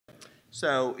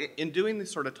So in doing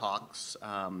these sort of talks,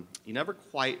 you never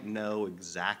quite know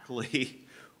exactly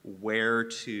where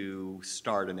to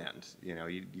start and end. You know,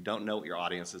 you don't know what your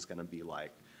audience is going to be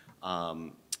like.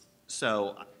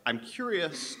 So I'm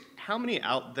curious, how many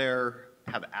out there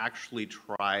have actually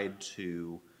tried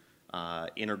to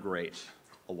integrate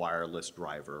a wireless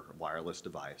driver, a wireless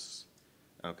device?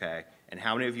 Okay, and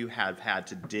how many of you have had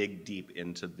to dig deep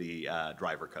into the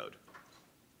driver code?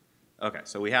 Okay,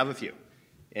 so we have a few.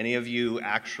 Any of you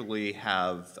actually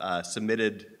have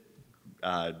submitted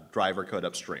driver code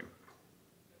upstream?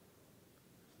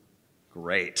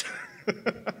 Great.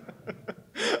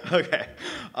 Okay.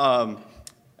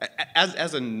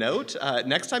 As a note,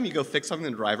 next time you go fix something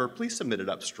in the driver, please submit it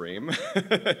upstream.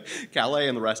 Calais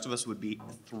and the rest of us would be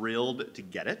thrilled to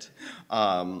get it.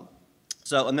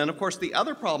 And then of course the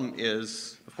other problem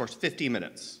is, of course, 50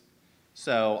 minutes.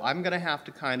 So I'm going to have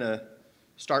to kind of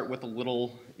start with a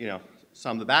little,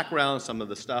 some of the background, some of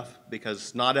the stuff,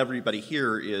 because not everybody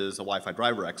here is a Wi-Fi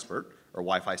driver expert or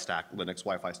Wi-Fi stack, Linux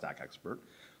Wi-Fi stack expert,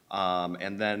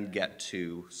 and then get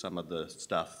to some of the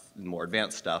stuff, more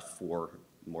advanced stuff for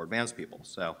more advanced people.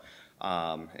 So,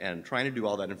 and trying to do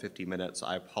all that in 50 minutes,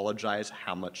 I apologize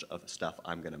how much of the stuff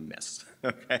I'm going to miss,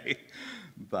 okay?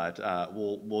 But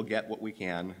we'll get what we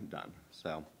can done.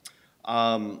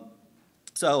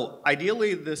 So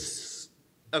ideally this,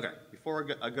 okay, before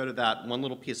I go to that, one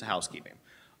little piece of housekeeping.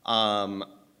 A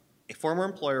former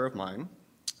employer of mine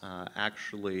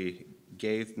actually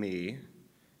gave me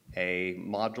a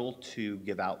module to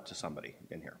give out to somebody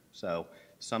in here. So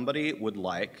somebody would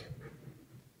like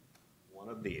one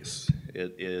of these.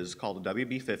 It is called a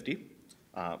WB50.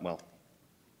 Well,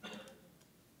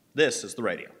 this is the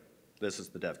radio. This is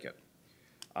the dev kit.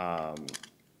 And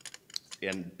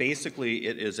basically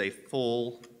it is a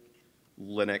full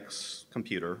Linux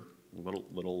computer,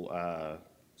 little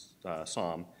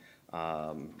SOM,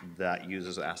 that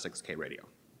uses A6K radio.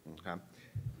 Okay?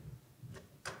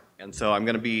 And so I'm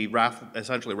going to be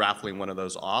essentially raffling one of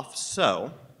those off.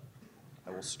 So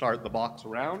I will start the box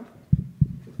around.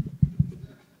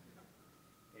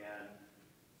 And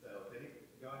so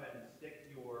go ahead and stick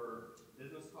your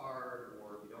business card,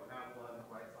 or if you don't have one,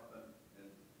 write something and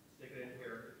stick it in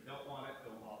here. If you don't want it,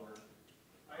 don't bother.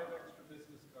 I have extra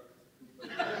business cards.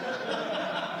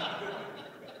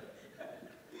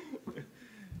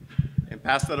 And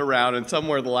pass that around, and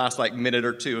somewhere in the last minute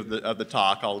or two of the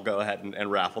talk, I'll go ahead and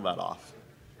raffle that off.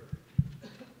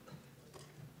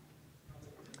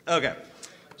 Okay,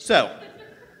 so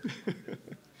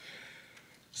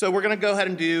we're going to go ahead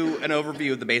and do an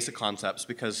overview of the basic concepts,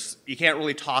 because you can't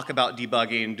really talk about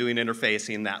debugging, doing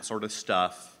interfacing, that sort of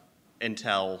stuff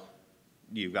until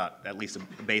you've got at least a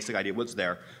basic idea of what's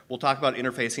there. We'll talk about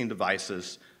interfacing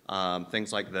devices,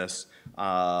 things like this,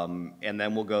 and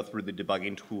then we'll go through the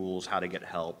debugging tools, how to get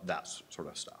help, that sort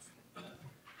of stuff.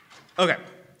 Okay,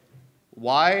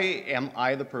 why am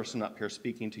I the person up here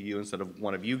speaking to you instead of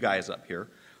one of you guys up here?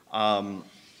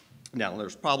 Now,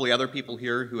 there's probably other people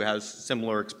here who has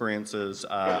similar experiences.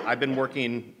 I've been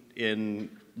working in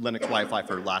Linux Wi-Fi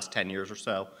for the last 10 years or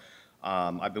so.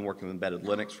 I've been working with embedded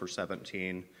Linux for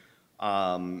 17.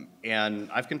 And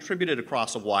I've contributed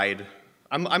across a wide,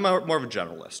 I'm more of a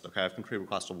generalist, okay? I've contributed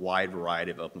across a wide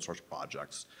variety of open source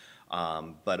projects.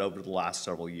 But over the last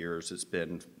several years,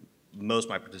 most of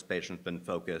my participation has been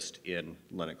focused in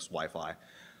Linux Wi-Fi.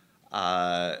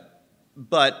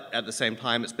 But at the same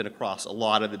time, it's been across a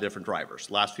lot of the different drivers.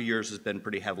 The last few years has been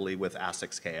pretty heavily with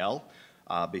A6KL.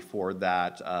 Before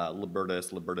that,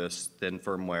 Libertus, thin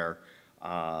firmware,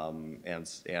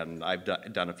 and I've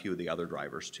done a few of the other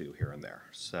drivers too, here and there.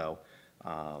 So,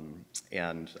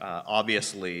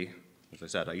 obviously, as I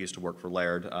said, I used to work for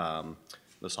Laird.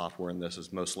 The software in this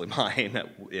is mostly mine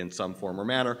in some form or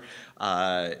manner.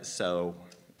 So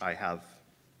I have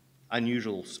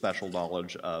unusual special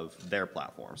knowledge of their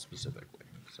platform specifically.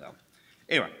 So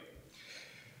anyway,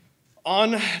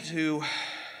 on to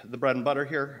the bread and butter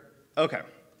here. Okay,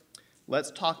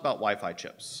 let's talk about Wi-Fi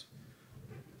chips.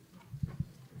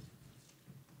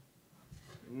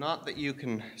 Not that you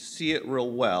can see it real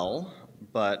well,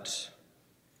 but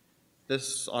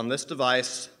on this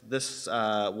device, this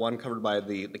one covered by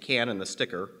the can and the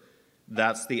sticker,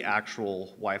 that's the actual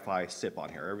Wi-Fi SIP on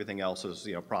here. Everything else is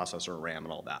processor, RAM,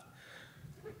 and all that.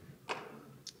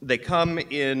 They come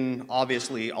in,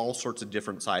 obviously, all sorts of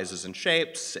different sizes and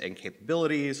shapes and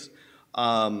capabilities,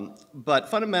 but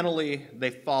fundamentally, they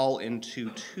fall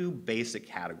into two basic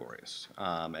categories,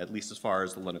 at least as far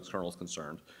as the Linux kernel is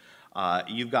concerned.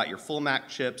 You've got your full Mac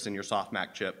chips and your soft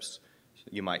Mac chips.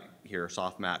 You might hear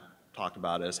soft Mac talked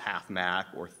about as half Mac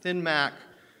or thin Mac,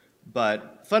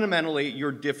 but fundamentally,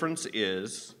 your difference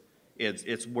is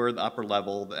It's where the upper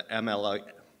level, the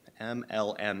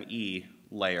MLME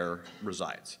layer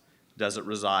resides. Does it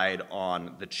reside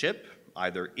on the chip,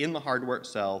 either in the hardware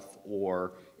itself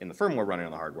or in the firmware running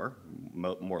on the hardware,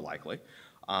 more likely,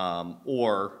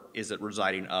 or is it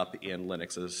residing up in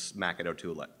Linux's Mac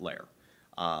 802 layer?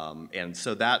 And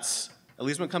so that's, at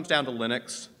least when it comes down to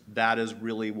Linux, that is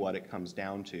really what it comes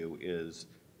down to, is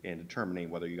in determining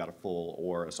whether you got a full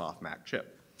or a soft Mac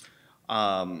chip.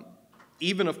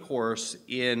 Even, of course,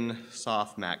 in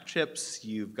soft Mac chips,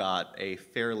 you've got a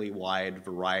fairly wide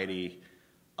variety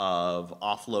of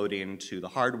offloading to the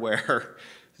hardware.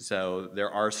 So there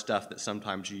are stuff that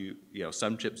sometimes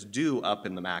some chips do up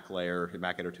in the Mac layer, the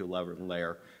Mac 802.11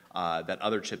 layer, that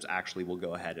other chips actually will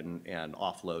go ahead and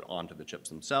offload onto the chips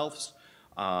themselves.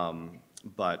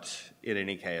 But in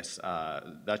any case,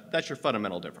 that's your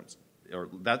fundamental difference. Or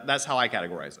that's how I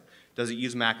categorize it. Does it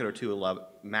use Mac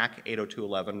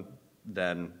 802.11,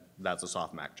 then that's a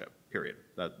soft Mac chip, period.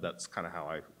 That's kind of how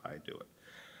I do it.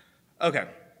 Okay.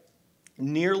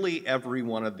 Nearly every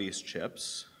one of these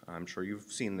chips, I'm sure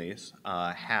you've seen these,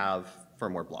 have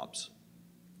firmware blobs.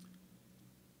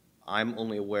 I'm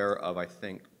only aware of, I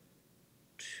think,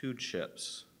 2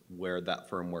 chips where that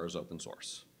firmware is open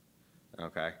source.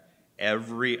 Okay?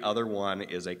 Every other one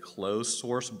is a closed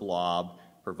source blob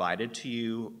provided to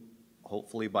you,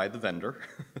 hopefully by the vendor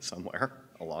somewhere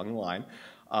along the line.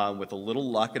 With a little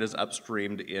luck, it is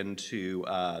upstreamed into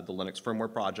the Linux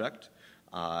firmware project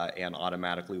and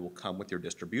automatically will come with your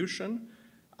distribution.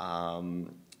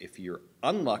 If you're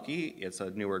unlucky, it's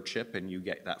a newer chip and you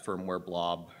get that firmware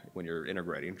blob when you're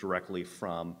integrating directly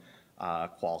from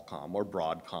Qualcomm or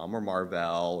Broadcom or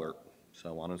Marvell or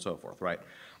so on and so forth, right?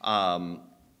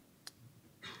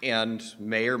 And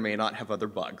may or may not have other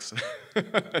bugs,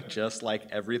 just like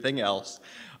everything else.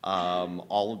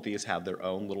 All of these have their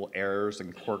own little errors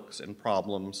and quirks and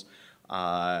problems.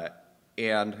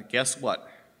 And guess what?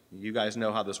 You guys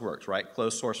know how this works, right?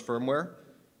 Closed source firmware,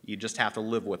 you just have to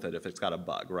live with it if it's got a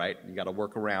bug, right? You got to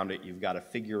work around it. You've got to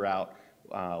figure out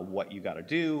what you got to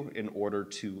do in order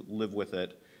to live with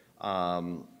it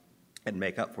and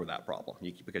make up for that problem,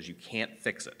 because you can't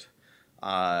fix it.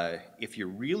 If you're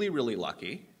really, really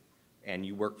lucky and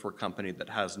you work for a company that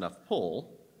has enough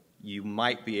pull, you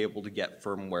might be able to get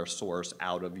firmware source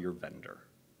out of your vendor.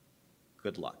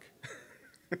 Good luck.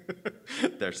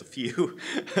 There's a few.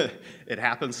 It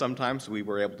happens sometimes. We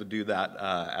were able to do that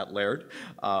at Laird,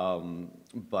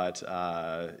 but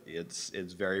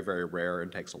it's very, very rare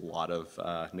and takes a lot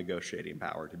of negotiating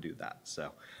power to do that.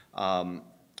 So.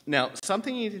 Now,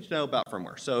 something you need to know about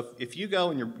firmware. So if you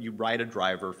go and you write a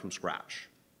driver from scratch,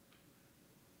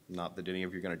 not that any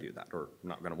of you are going to do that or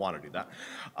not going to want to do that,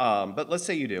 but let's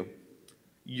say you do,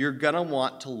 you're going to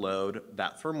want to load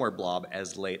that firmware blob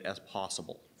as late as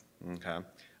possible, okay?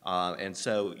 And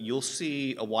so you'll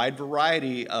see a wide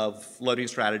variety of loading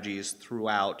strategies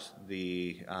throughout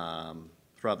the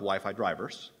Wi-Fi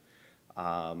drivers.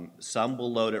 Some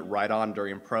will load it right on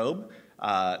during probe.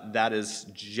 That is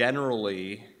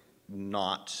generally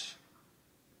not,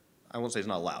 I won't say it's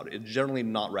not allowed, it's generally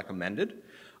not recommended.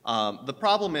 The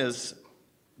problem is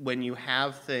when you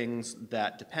have things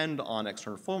that depend on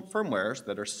external firmwares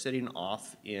that are sitting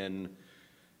off in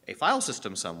a file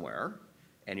system somewhere,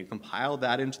 and you compile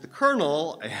that into the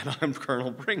kernel, and on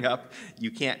kernel bring up,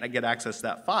 you can't get access to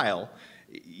that file,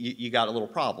 you got a little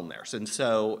problem there. And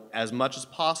so as much as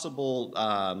possible,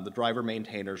 the driver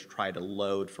maintainers try to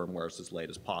load firmwares as late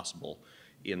as possible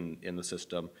in the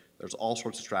system. There's all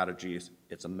sorts of strategies.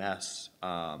 It's a mess,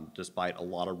 despite a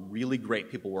lot of really great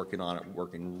people working on it,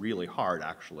 working really hard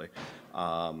actually.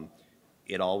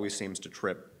 It always seems to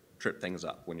trip things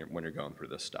up when you're going through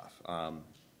this stuff.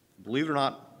 Believe it or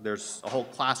not, there's a whole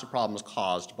class of problems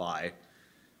caused by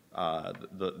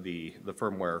the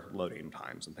firmware loading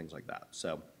times and things like that.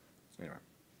 So anyway,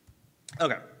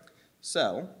 okay,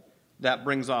 so that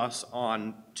brings us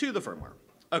on to the firmware.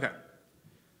 Okay,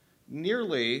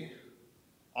 nearly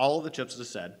all of the chips, as I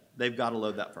said, they've got to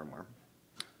load that firmware.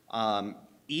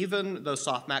 Even those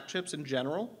soft Mac chips in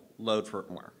general load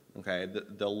firmware. Okay,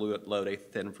 they'll load a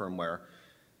thin firmware,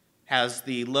 has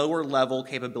the lower level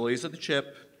capabilities of the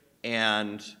chip,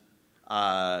 and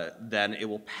then it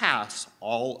will pass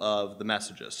all of the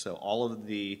messages. So all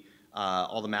the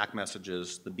Mac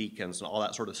messages, the beacons, and all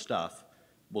that sort of stuff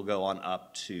will go on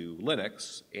up to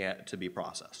Linux to be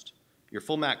processed. Your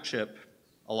full Mac chip,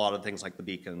 a lot of things like the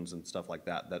beacons and stuff like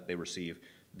that that they receive,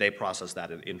 they process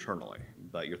that internally.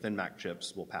 But your thin Mac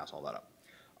chips will pass all that up.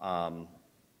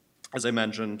 As I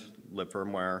mentioned, lib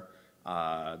firmware,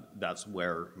 that's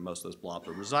where most of those blobs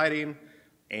are residing,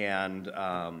 and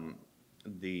Linux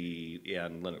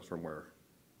firmware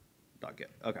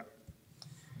 .git. Okay.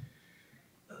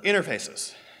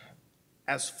 Interfaces.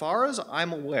 As far as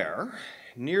I'm aware,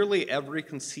 nearly every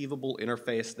conceivable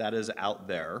interface that is out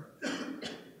there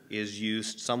is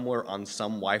used somewhere on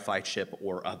some Wi-Fi chip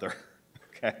or other.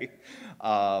 Okay.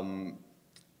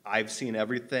 I've seen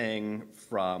everything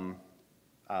from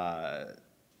SPI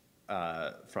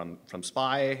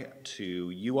to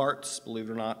UARTs, believe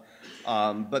it or not.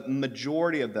 But the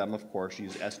majority of them, of course,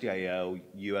 use SDIO,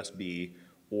 USB,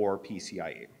 or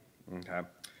PCIe. Okay.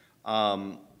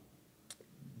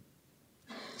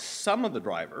 Some of the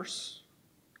drivers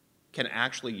can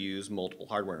actually use multiple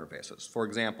hardware interfaces. For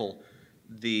example,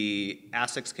 the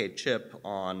A6K chip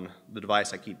on the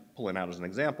device I keep pulling out as an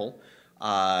example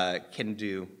can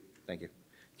do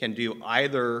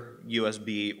either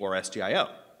USB or SDIO.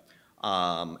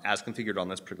 As configured on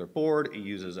this particular board, it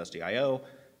uses SDIO.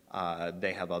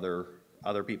 They have other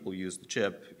people use the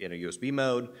chip in a USB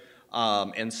mode.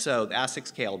 And so the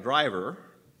A6KL driver,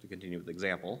 to continue with the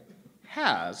example,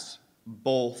 has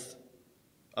both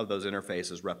of those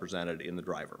interfaces represented in the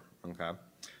driver, okay?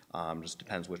 Just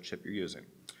depends which chip you're using.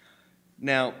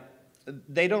 Now,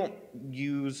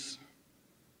 you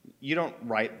don't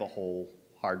write the whole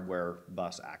hardware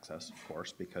bus access, of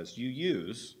course, because you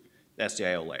use the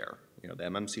SDIO layer, the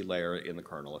MMC layer in the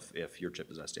kernel if your chip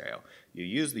is SDIO. You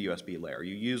use the USB layer.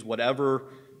 You use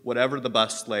whatever the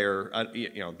bus layer,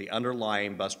 the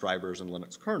underlying bus drivers in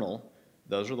Linux kernel,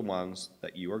 those are the ones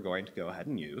that you are going to go ahead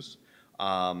and use.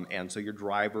 And so your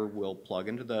driver will plug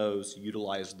into those,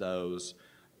 utilize those,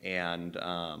 and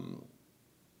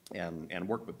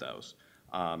work with those.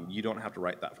 You don't have to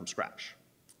write that from scratch.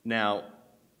 Now,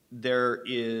 there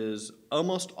is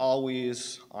almost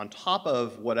always, on top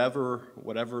of whatever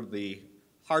the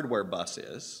hardware bus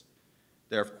is,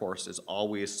 there, of course, is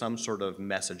always some sort of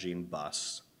messaging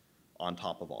bus on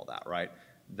top of all that, right?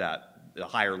 The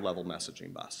higher level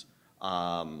messaging bus.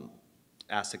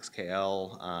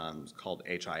 A6KL is called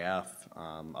HIF.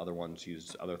 Other ones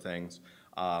use other things.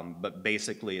 But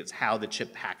basically, it's how the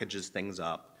chip packages things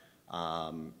up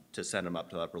to send them up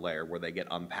to the upper layer where they get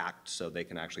unpacked so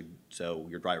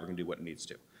your driver can do what it needs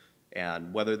to.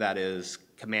 And whether that is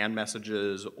command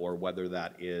messages or whether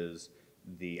that is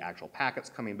the actual packets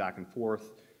coming back and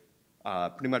forth,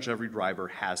 pretty much every driver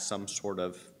has some sort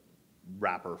of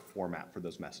wrapper format for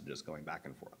those messages going back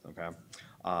and forth, okay?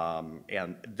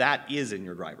 And that is in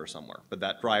your driver somewhere, but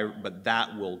that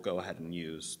will go ahead and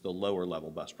use the lower level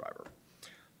bus driver.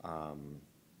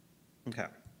 Okay.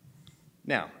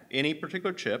 Now, any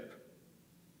particular chip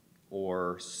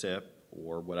or SIP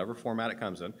or whatever format it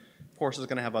comes in, of course, is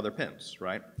going to have other pins,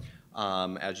 right?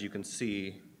 As you can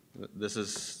see, this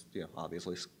is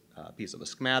obviously a piece of a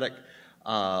schematic,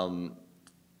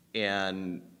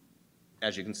 and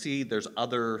as you can see, there's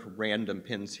other random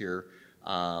pins here.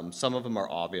 Some of them are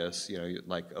obvious,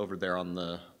 like over there on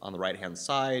the right-hand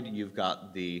side, you've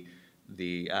got the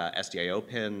SDIO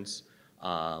pins.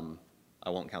 I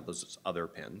won't count those as other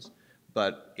pins.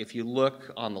 But if you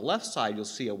look on the left side, you'll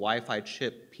see a Wi-Fi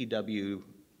chip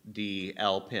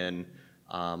PWDL pin.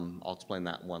 I'll explain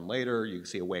that one later. You can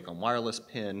see a Wake on Wireless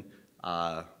pin,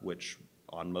 which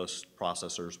on most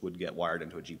processors would get wired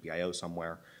into a GPIO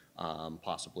somewhere,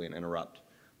 possibly an interrupt.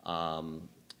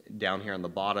 Down here on the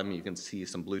bottom, you can see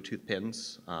some Bluetooth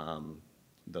pins.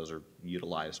 Those are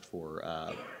utilized for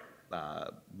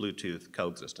Bluetooth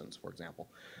coexistence, for example.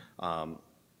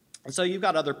 And so you've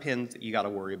got other pins that you got to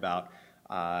worry about,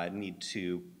 need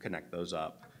to connect those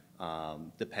up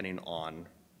depending on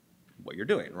what you're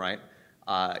doing, right?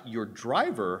 Your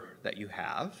driver that you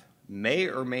have may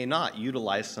or may not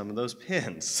utilize some of those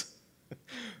pins.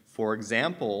 For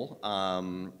example,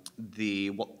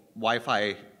 the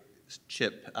Wi-Fi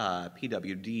chip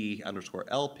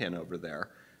PWD_L pin over there,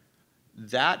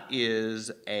 that is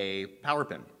a power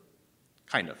pin,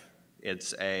 kind of.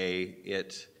 It's a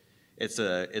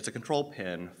control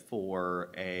pin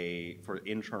for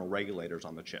internal regulators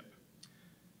on the chip.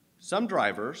 Some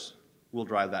drivers will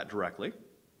drive that directly.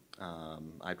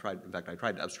 I tried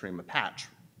to upstream a patch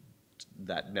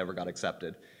that never got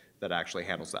accepted that actually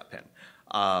handles that pin.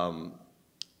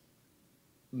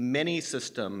 Many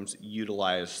systems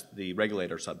utilize the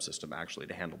regulator subsystem actually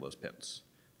to handle those pins,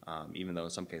 even though in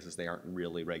some cases they aren't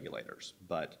really regulators,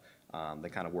 but they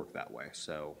kind of work that way,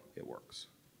 so it works.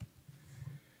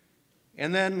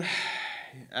 And then,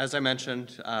 as I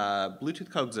mentioned, Bluetooth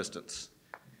coexistence.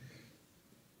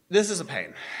 This is a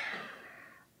pain,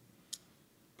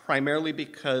 primarily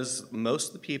because most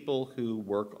of the people who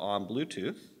work on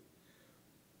Bluetooth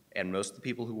and most of the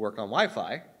people who work on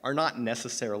Wi-Fi are not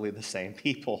necessarily the same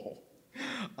people.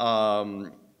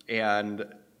 And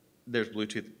there's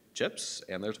Bluetooth chips,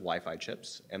 and there's Wi-Fi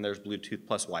chips, and there's Bluetooth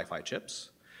plus Wi-Fi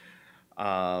chips.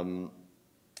 And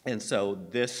so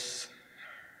this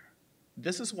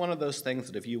is one of those things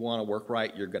that if you want to work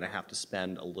right, you're going to have to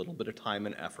spend a little bit of time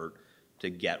and effort to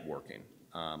get working.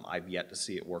 I've yet to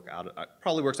see it work out. It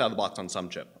probably works out of the box on some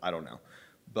chip. I don't know.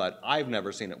 But I've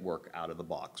never seen it work out of the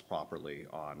box properly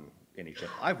on any chip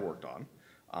I've worked on.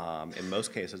 In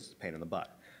most cases, it's a pain in the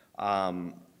butt.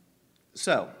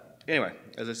 So anyway,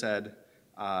 as I said,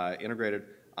 integrated.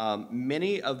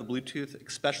 Many of the Bluetooth,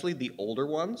 especially the older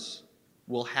ones,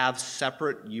 will have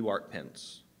separate UART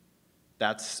pins.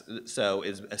 So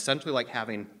it's essentially like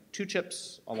having two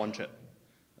chips on one chip,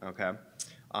 okay?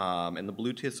 And the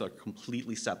Bluetooths are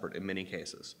completely separate in many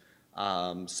cases.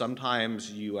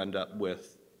 Sometimes you end up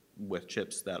with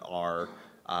chips that are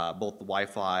both the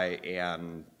Wi-Fi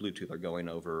and Bluetooth are going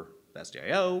over the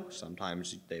SDIO.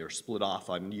 Sometimes they are split off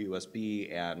on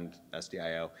USB and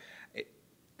SDIO.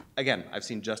 Again, I've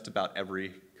seen just about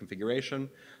every configuration.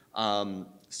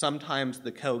 Sometimes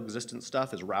the coexistent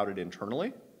stuff is routed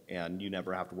internally, and you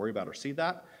never have to worry about or see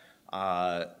that.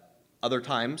 Other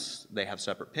times, they have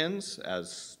separate pins,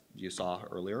 as you saw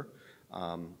earlier.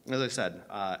 As I said,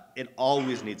 it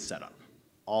always needs setup.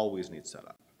 Always needs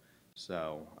setup.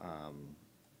 So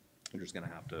you're just going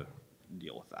to have to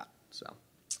deal with that. So,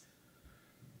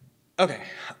 okay.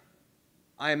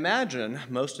 I imagine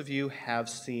most of you have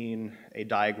seen a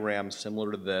diagram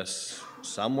similar to this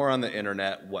somewhere on the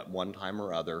internet, one time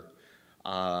or other.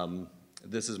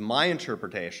 This is my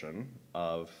interpretation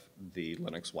of the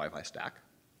Linux Wi-Fi stack.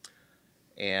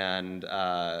 And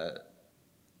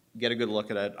get a good look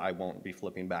at it. I won't be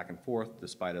flipping back and forth,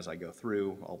 despite as I go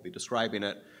through, I'll be describing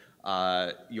it.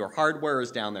 Your hardware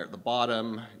is down there at the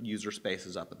bottom, user space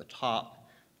is up at the top.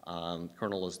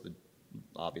 Kernel is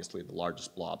obviously the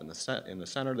largest blob in the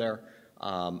center there.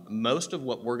 Most of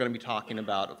what we're going to be talking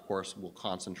about, of course, will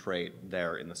concentrate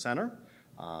there in the center.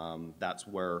 That's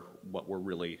what we're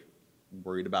really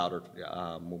worried about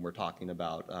when we're talking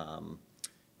about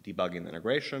debugging the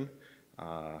integration.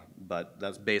 But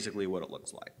that's basically what it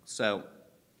looks like. So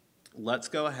let's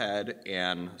go ahead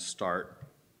and start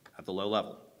at the low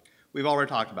level. We've already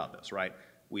talked about this, right?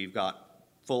 We've got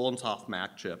full and soft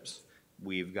Mac chips.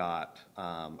 We've got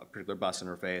a particular bus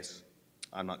interface.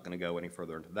 I'm not going to go any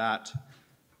further into that.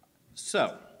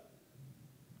 So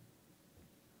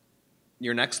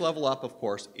your next level up, of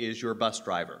course, is your bus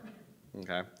driver.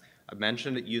 Okay? I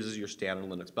mentioned it uses your standard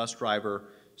Linux bus driver.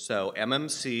 So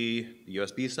MMC, the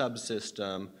USB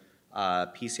subsystem,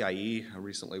 PCIe. I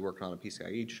recently worked on a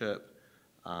PCIe chip.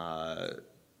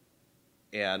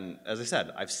 And as I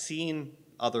said, I've seen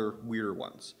other weirder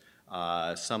ones.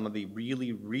 Some of the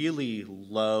really, really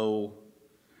low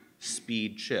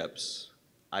speed chips,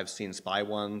 I've seen SPI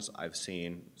ones, I've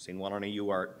seen one on a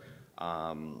UART.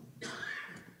 In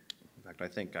fact, I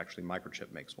think actually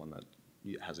Microchip makes one that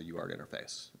has a UART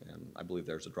interface, and I believe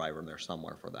there's a driver in there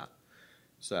somewhere for that.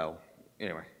 So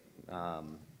anyway,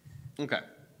 okay.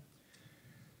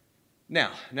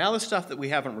 Now the stuff that we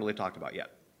haven't really talked about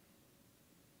yet.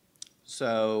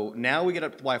 So now we get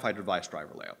up to Wi-Fi device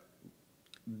driver layout.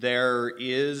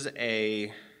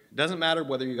 Doesn't matter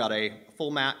whether you got a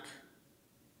full Mac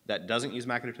that doesn't use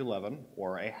Mac 802.11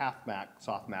 or a half Mac,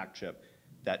 soft Mac chip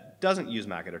that doesn't use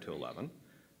Mac 802.11.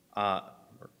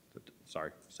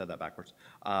 Sorry, said that backwards.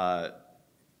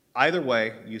 Either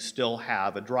way, you still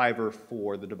have a driver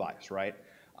for the device, right?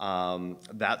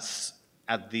 That's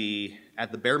at the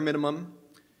bare minimum.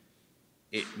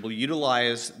 It will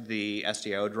utilize the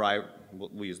SDIO driver.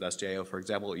 We'll use the SDIO, for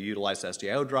example. It will utilize the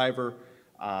SDIO driver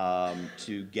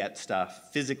to get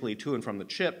stuff physically to and from the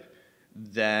chip.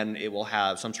 Then it will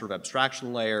have some sort of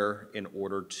abstraction layer in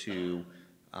order to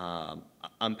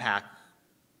unpack,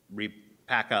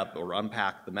 pack up or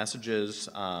unpack the messages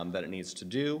that it needs to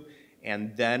do,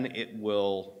 and then it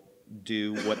will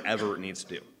do whatever it needs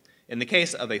to do. In the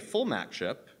case of a full Mac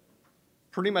chip,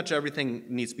 pretty much everything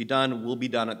needs to be done will be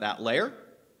done at that layer.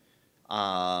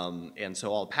 And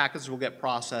so all the packets will get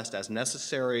processed as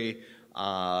necessary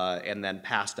and then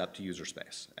passed up to user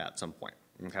space at some point,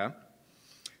 okay?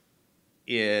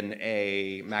 In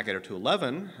a Mac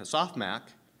 802.11, a soft Mac,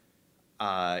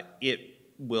 it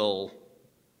will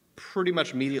pretty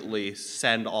much immediately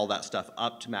send all that stuff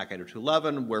up to Mac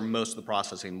 802.11 where most of the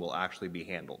processing will actually be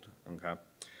handled, okay?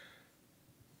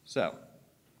 So,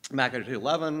 Mac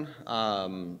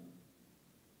 802.11,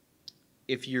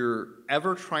 if you're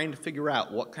ever trying to figure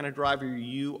out what kind of driver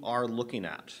you are looking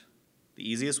at, the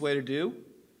easiest way to do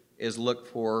is look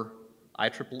for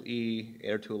IEEE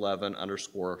 802.11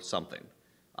 _ something.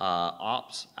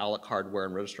 Ops, alloc hardware,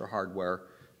 and register hardware.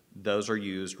 those are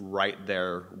used right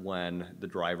there when the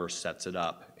driver sets it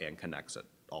up and connects it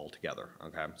all together,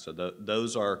 okay? So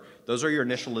those are your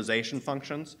initialization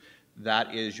functions.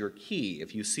 That is your key.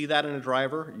 If you see that in a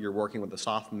driver, you're working with a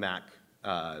soft Mac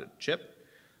chip,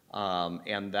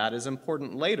 and that is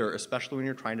important later, especially when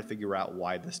you're trying to figure out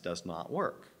why this does not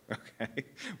work, okay,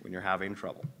 when you're having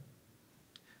trouble.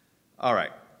 All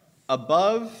right,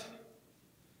 above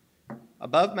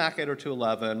Mac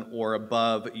 802.11 or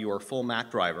above your full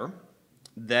Mac driver,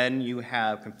 then you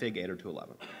have config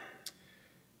 802.11.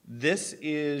 This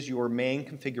is your main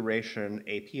configuration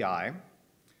API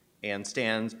and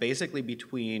stands basically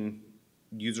between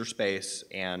user space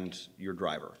and your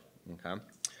driver, okay?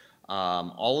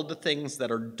 All of the things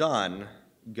that are done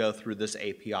go through this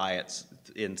API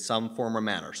in some form or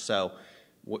manner. So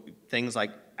things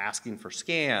like asking for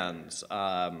scans,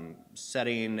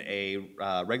 setting a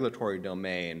regulatory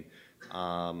domain,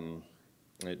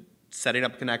 setting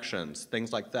up connections,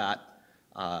 things like that.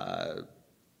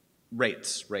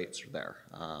 Rates are there.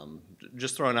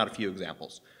 Just throwing out a few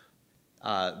examples.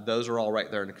 Those are all right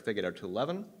there in config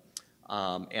 802.11,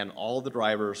 and all of the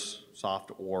drivers,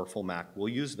 soft or full Mac, will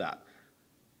use that.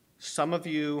 Some of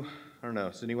you, I don't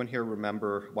know, does anyone here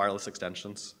remember wireless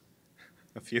extensions?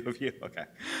 A few of you, okay.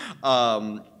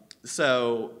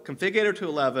 So config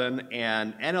 802.11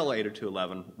 and NL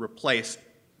 802.11 replaced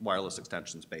wireless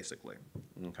extensions basically,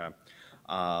 okay.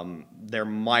 There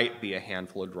might be a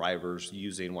handful of drivers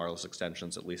using wireless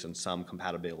extensions, at least in some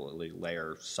compatibility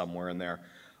layer somewhere in there.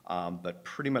 But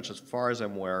pretty much as far as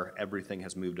I'm aware, everything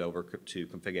has moved over to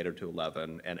config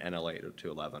 802.11 and NL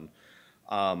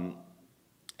 802.11.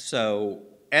 So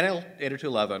NL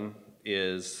 802.11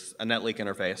 is a NetLink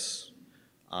interface.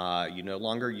 You no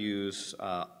longer use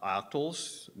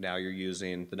octals. Now you're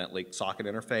using the NetLink socket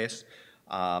interface.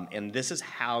 And this is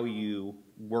how you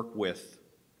work with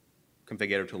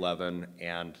config 802.11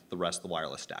 and the rest of the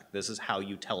wireless stack. This is how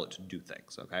you tell it to do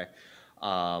things, okay?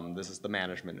 This is the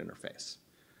management interface.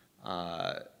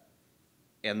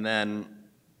 And then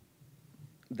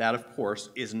that, of course,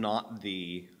 is not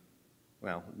the,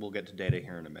 well, we'll get to data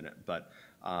here in a minute, but,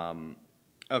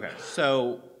 okay,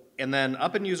 so, and then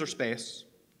up in user space,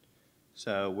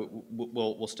 so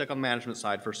we'll stick on the management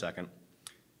side for a second.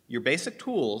 Your basic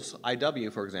tools,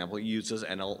 IW, for example, uses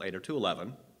NL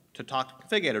 802.11 to talk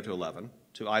to config 802.11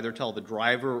 to either tell the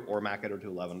driver or Mac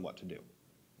 802.11 what to do,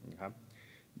 okay?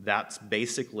 That's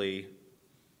basically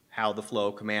how the flow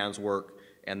of commands work,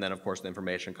 and then of course the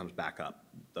information comes back up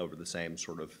over the same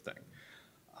sort of thing.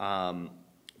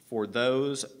 For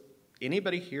those,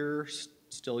 anybody here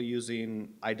still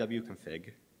using IW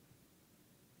config?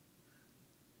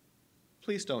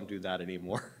 Please don't do that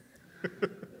anymore.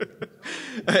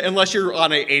 Unless you're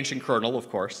on an ancient kernel, of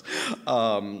course.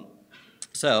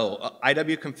 So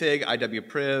IW config, IW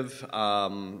priv,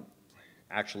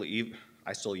 actually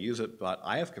I still use it, but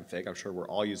IF config, I'm sure we're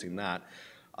all using that,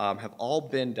 have all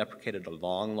been deprecated a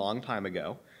long, long time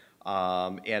ago.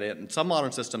 And in some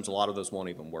modern systems, a lot of those won't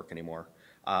even work anymore.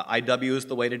 IW is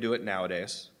the way to do it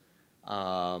nowadays.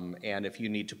 And if you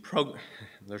need to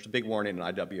there's a big warning in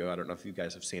IW, I don't know if you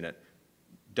guys have seen it.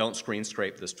 Don't screen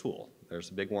scrape this tool. There's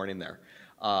a big warning there.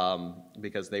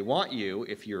 Because they want you,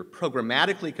 if you're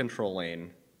programmatically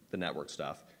controlling the network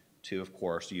stuff, to, of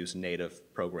course, use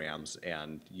native programs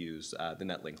and use the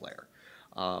NetLink layer.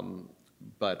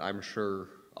 But I'm sure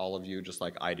all of you, just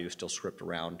like I do, still script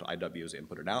around IW's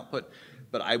input and output.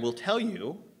 But I will tell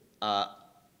you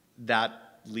that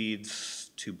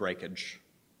leads to breakage.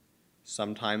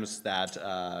 Sometimes that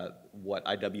what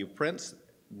IW prints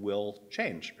will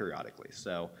change periodically.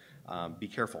 So be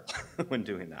careful when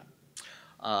doing that.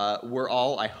 We're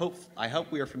all, I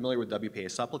hope we are familiar with WPA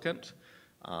supplicant.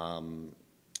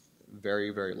 Very,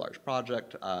 very large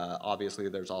project. Obviously,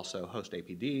 there's also host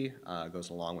APD, goes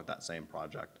along with that same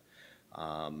project.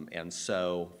 And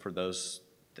so for those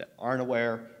that aren't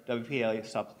aware, WPA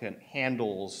supplicant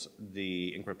handles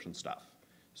the encryption stuff.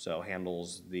 So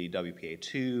handles the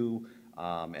WPA2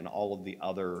 and all of the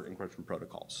other encryption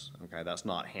protocols. Okay, that's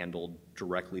not handled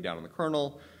directly down in the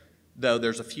kernel. Though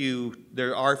there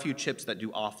are a few chips that do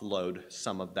offload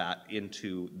some of that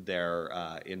into their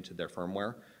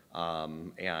firmware,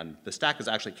 and the stack is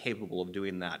actually capable of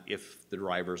doing that if the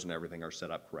drivers and everything are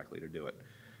set up correctly to do it.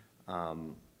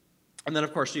 And then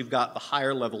of course you've got the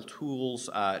higher level tools,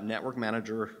 Network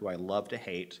Manager, who I love to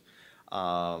hate,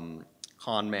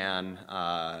 Conman.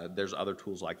 There's other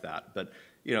tools like that, but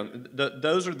you know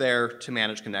those are there to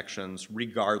manage connections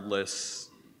regardless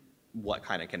what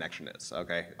kind of connection is,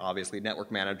 okay? Obviously,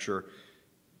 Network Manager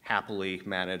happily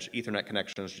manage Ethernet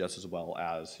connections just as well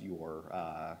as your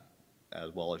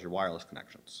wireless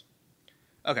connections.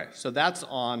 Okay, so that's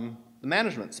on the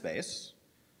management space.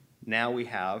 Now we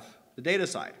have the data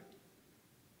side.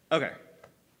 Okay,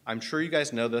 I'm sure you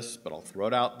guys know this, but I'll throw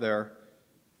it out there.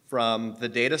 From the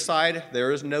data side,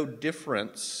 there is no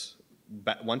difference.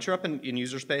 But once you're up in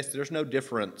user space, there's no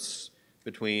difference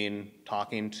between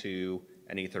talking to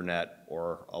an Ethernet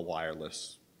or a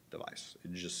wireless device.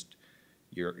 It just,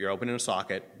 you're opening a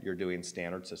socket, you're doing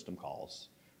standard system calls.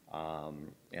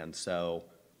 And so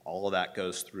all of that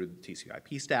goes through the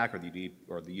TCP/IP stack or the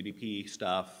UDP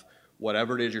stuff.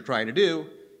 Whatever it is you're trying to do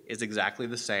is exactly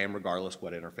the same regardless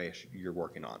what interface you're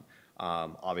working on.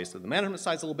 Obviously the management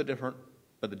side is a little bit different,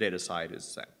 but the data side is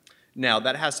the same. Now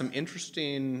that has some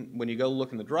interesting, when you go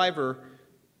look in the driver,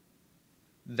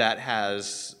 that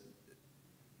has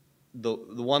the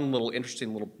one little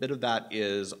interesting little bit of that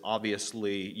is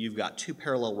obviously you've got two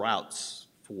parallel routes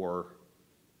for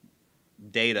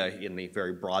data in the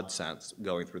very broad sense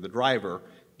going through the driver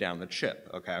down the chip,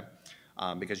 okay?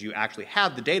 Because you actually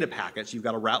have the data packets, you've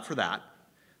got a route for that,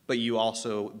 but you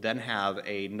also then have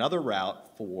another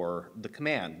route for the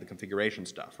command, the configuration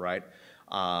stuff, right?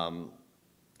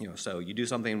 So you do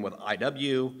something with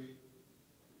IW,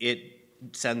 it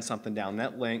sends something down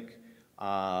that link,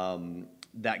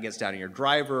 that gets down in your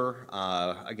driver.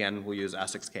 Again, we'll use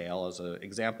S6KL as an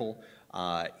example.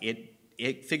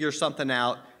 It figures something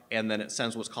out, and then it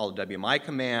sends what's called a WMI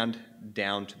command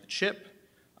down to the chip,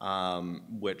 at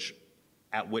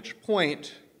which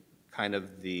point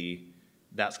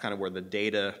that's kind of where the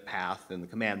data path and the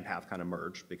command path kind of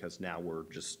merge, because now we're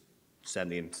just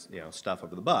sending stuff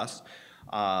over the bus.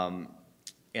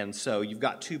 And so you've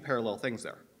got two parallel things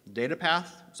there. Data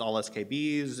path, it's all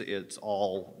SKBs, it's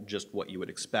all just what you would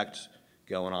expect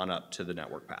going on up to the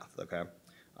network path, okay?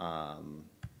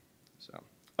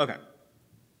 Okay.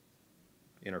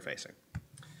 Interfacing.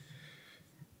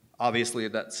 Obviously,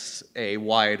 that's a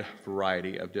wide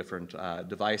variety of different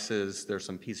devices. There's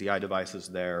some PCI devices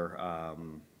there,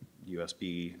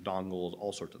 USB dongles,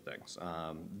 all sorts of things.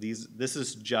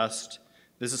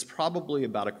 This is probably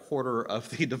about a quarter of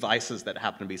the devices that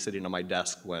happen to be sitting on my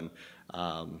desk when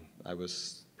I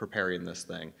was preparing this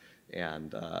thing.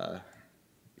 And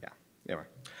yeah, anyway.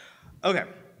 Okay,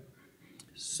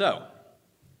 so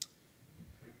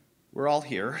we're all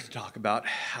here to talk about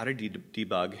how to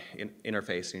debug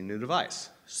interfacing a new device.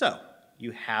 So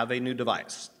you have a new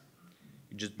device.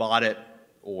 You just bought it,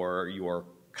 or your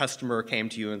customer came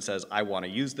to you and says, I want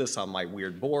to use this on my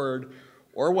weird board,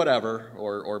 or whatever,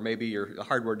 or maybe you're a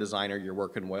hardware designer you're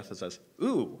working with and says,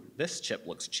 ooh, this chip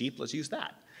looks cheap, let's use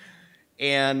that.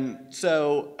 And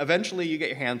so eventually you get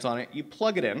your hands on it, you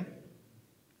plug it in,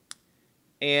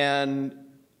 and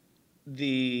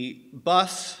the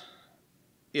bus,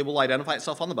 it will identify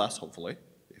itself on the bus, hopefully,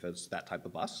 if it's that type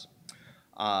of bus.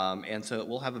 And so it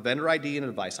will have a vendor ID and a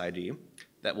device ID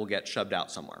that will get shoved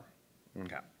out somewhere.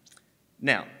 Okay.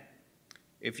 Now,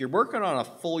 if you're working on a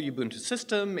full Ubuntu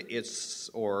system,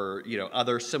 or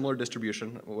other similar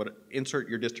distribution, insert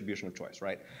your distribution of choice,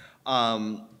 right?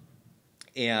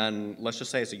 And let's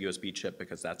just say it's a USB chip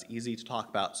because that's easy to talk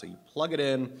about. So you plug it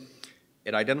in,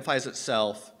 it identifies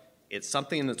itself, it's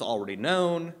something that's already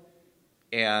known,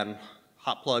 and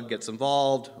hot plug gets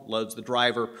involved, loads the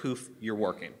driver, poof, you're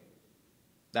working.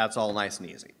 That's all nice and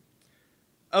easy.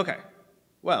 Okay,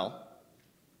 well,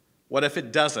 what if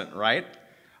it doesn't, right?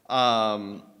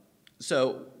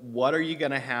 So what are you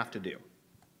going to have to do?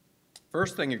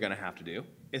 First thing you're going to have to do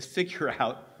is figure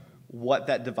out what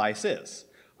that device is.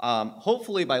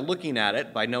 Hopefully by looking at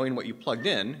it, by knowing what you plugged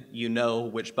in, you know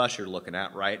which bus you're looking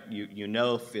at, right? You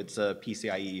know if it's a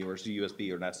PCIe or it's a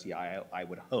USB or an SDI, I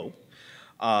would hope.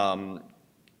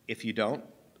 If you don't,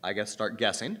 I guess start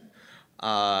guessing.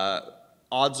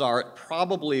 Odds are it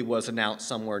probably was announced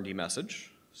somewhere in dmessage.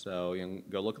 So you can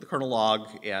go look at the kernel log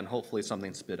and hopefully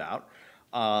something spit out.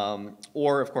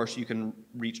 Or of course you can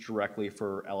reach directly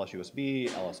for LSUSB,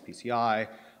 LSPCI,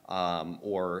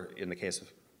 or in the case of,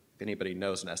 if anybody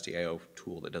knows an SDIO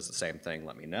tool that does the same thing,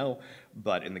 let me know.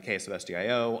 But in the case of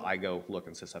SDIO, I go look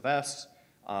in sysfs,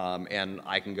 and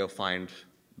I can go find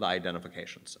the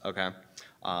identifications, okay?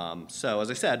 So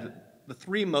as I said, the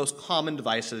three most common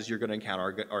devices you're going to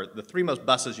encounter, or the three most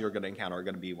buses you're going to encounter are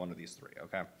going to be one of these three,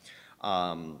 okay?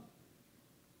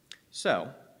 So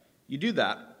you do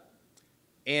that,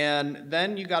 and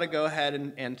then you got to go ahead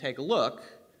and take a look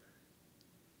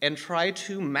and try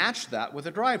to match that with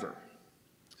a driver.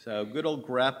 So good old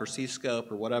grep or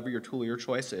cscope or whatever your tool of your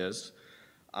choice is.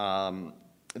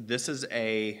 This is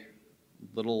a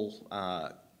little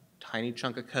tiny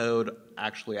chunk of code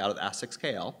actually out of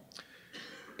S6KL.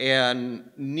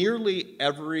 And nearly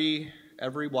every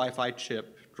Wi-Fi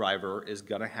chip driver is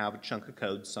going to have a chunk of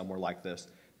code somewhere like this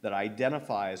that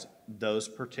identifies those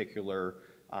particular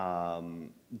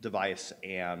device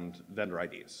and vendor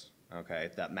IDs, okay,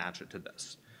 that match it to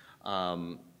this.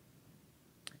 And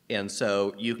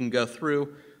so you can go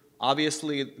through.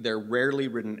 Obviously, they're rarely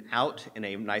written out in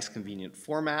a nice, convenient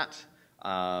format.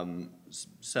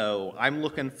 So I'm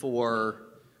looking for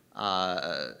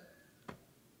a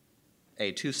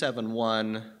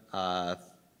 271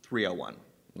 301,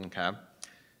 okay?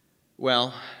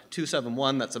 Well,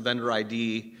 271, that's a vendor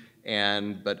ID,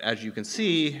 but as you can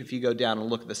see, if you go down and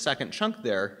look at the second chunk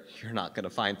there, you're not going to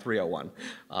find 301.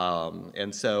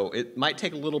 And so it might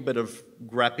take a little bit of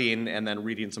grepping and then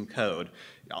reading some code.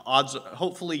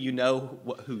 Hopefully you know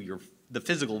who the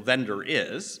physical vendor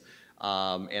is,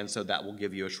 and so that will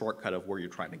give you a shortcut of where you're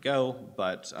trying to go,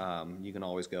 but you can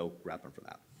always go grepping for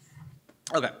that.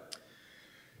 Okay,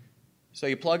 so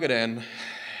you plug it in,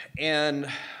 and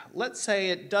let's say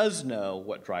it does know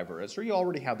what driver is, or you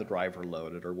already have the driver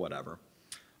loaded or whatever.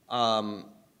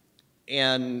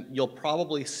 And you'll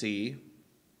probably see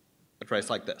a trace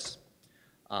like this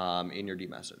in your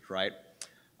dmessage, right?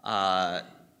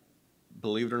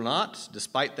 Believe it or not,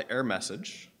 despite the error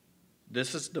message,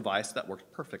 this is a device that works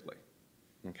perfectly,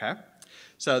 okay?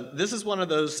 So this is one of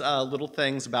those little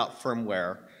things about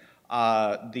firmware.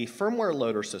 The firmware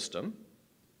loader system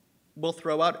will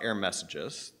throw out error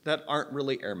messages that aren't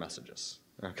really error messages,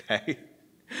 okay?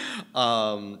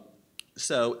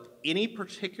 So any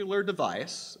particular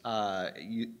device,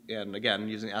 and again,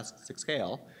 using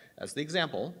ASCII6KL as the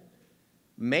example,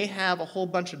 may have a whole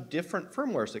bunch of different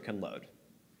firmwares that can load.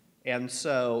 And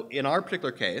so in our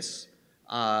particular case,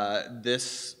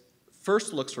 this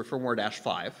first looks for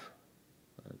firmware-5.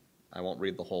 I won't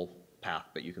read the whole path,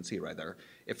 but you can see right there.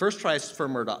 It first tries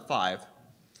firmware.5.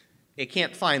 It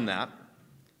can't find that,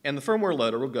 and the firmware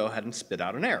loader will go ahead and spit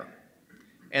out an error.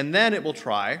 And then it will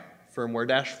try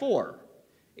firmware-4.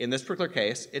 In this particular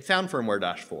case, it found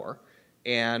firmware-4,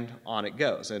 and on it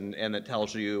goes. And it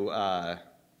tells you,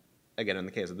 again, in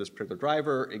the case of this particular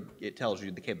driver, it tells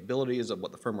you the capabilities of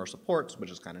what the firmware supports,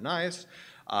 which is kind of nice.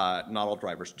 Not all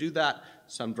drivers do that.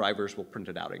 Some drivers will print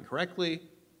it out incorrectly.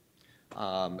 It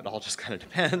all just kind of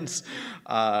depends.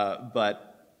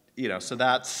 But, you know, so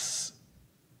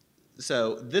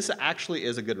this actually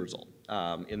is a good result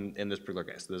in this particular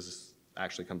case. This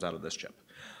actually comes out of this chip.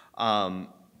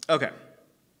 Okay,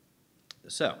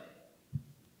 so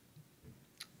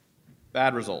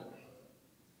bad result.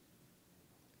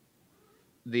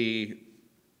 The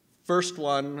first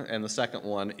one and the second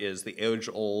one is the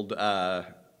age-old,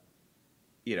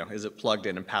 you know, is it plugged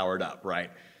in and powered up,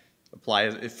 right?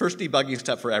 First debugging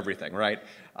step for everything, right?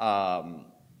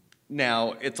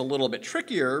 Now, it's a little bit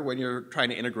trickier when you're trying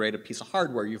to integrate a piece of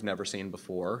hardware you've never seen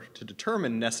before to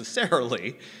determine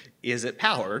necessarily, is it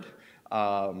powered?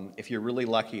 If you're really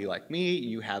lucky like me,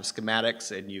 you have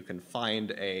schematics and you can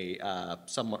find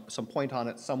some point on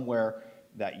it somewhere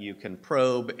that you can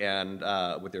probe and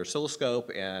with your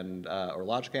oscilloscope and or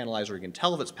logic analyzer, you can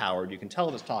tell if it's powered, you can tell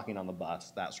if it's talking on the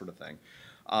bus, that sort of thing.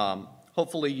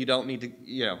 Hopefully you don't need to,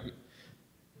 you know,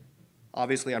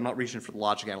 obviously I'm not reaching for the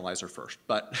logic analyzer first,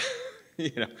 but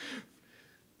you know,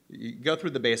 you go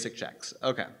through the basic checks.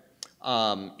 Okay.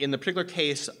 In the particular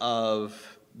case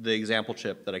of the example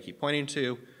chip that I keep pointing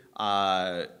to,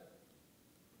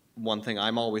 one thing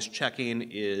I'm always checking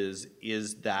is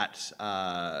that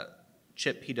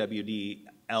chip PWD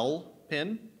L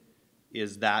pin,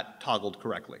 is that toggled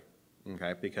correctly?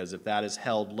 Okay, because if that is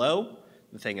held low,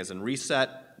 the thing is in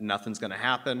reset, nothing's going to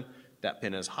happen. That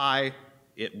pin is high,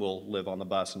 it will live on the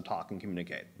bus and talk and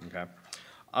communicate, okay?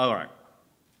 All right,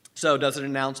 so does it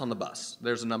announce on the bus?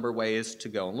 There's a number of ways to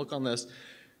go and look on this.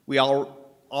 We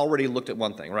already looked at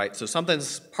one thing, right? So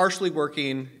something's partially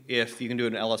working if you can do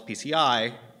an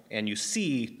LSPCI and you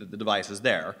see that the device is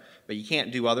there, but you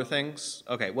can't do other things.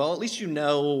 Okay, well, at least you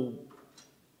know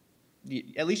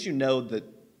that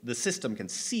the system can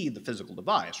see the physical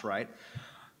device, right?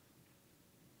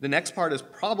 The next part is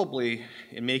probably,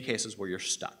 in many cases, where you're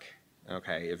stuck.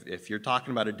 Okay, if you're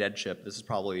talking about a dead chip, this is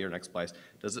probably your next place.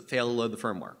 Does it fail to load the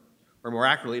firmware? Or more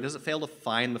accurately, does it fail to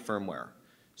find the firmware?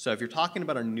 So if you're talking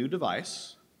about a new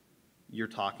device, you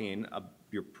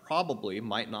probably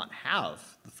might not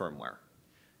have the firmware.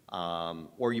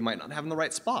 Or you might not have it in the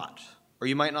right spot. Or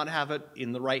you might not have it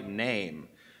in the right name.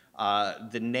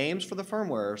 The names for the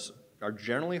firmwares are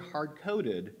generally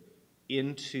hard-coded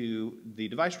into the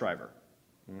device driver.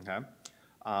 Okay?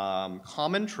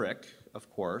 Common trick, of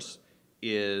course,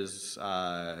 is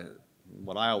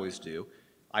what I always do.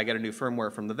 I get a new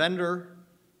firmware from the vendor,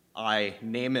 I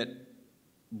name it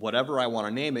whatever I want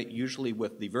to name it, usually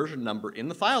with the version number in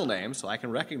the file name so I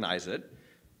can recognize it,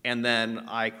 and then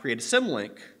I create a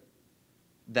symlink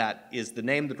that is the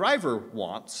name the driver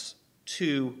wants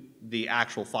to the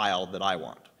actual file that I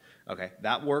want. Okay,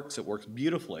 that works, it works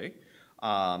beautifully,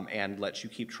 and lets you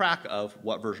keep track of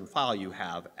what version file you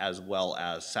have as well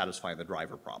as satisfying the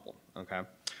driver problem, okay?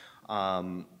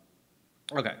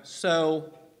 Okay,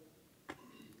 so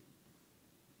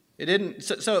it didn't,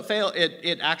 so it failed,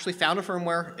 it actually found a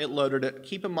firmware, it loaded it.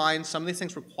 Keep in mind, some of these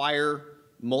things require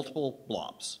multiple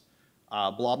blobs.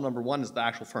 Blob number 1 is the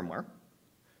actual firmware.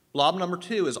 Blob number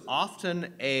 2 is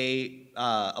often a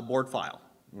board file,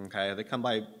 okay? They come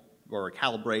by, or a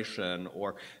calibration,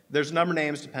 or there's a number of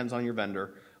names, depends on your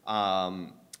vendor.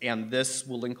 And this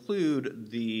will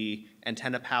include the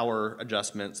antenna power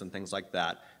adjustments and things like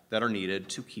that that are needed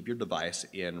to keep your device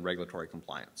in regulatory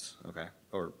compliance, okay?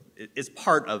 Or it's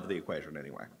part of the equation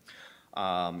anyway.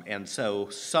 And so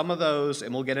some of those,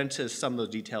 and we'll get into some of those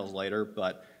details later,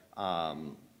 but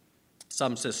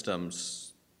some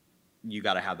systems, you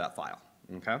gotta have that file,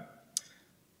 okay?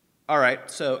 All right,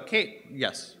 so Kate,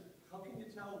 yes? How can you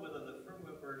tell whether the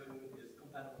firmware version is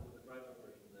compatible with the driver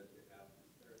version that you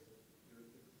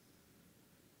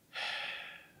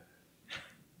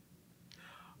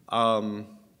have?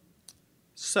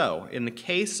 So in the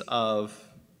case of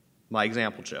my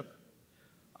example chip,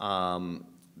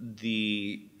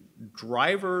 the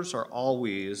drivers are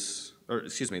always, or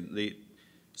excuse me, let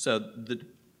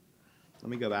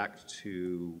me go back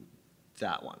to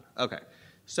that one. Okay,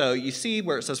 so you see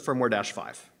where it says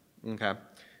firmware-5, okay?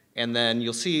 And then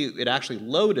you'll see it actually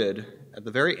loaded at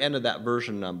the very end of that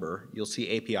version number, you'll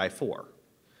see API 4.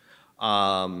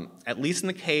 At least in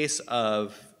the case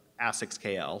of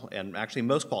A6KL, and actually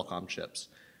most Qualcomm chips,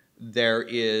 there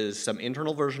is some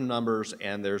internal version numbers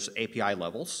and there's API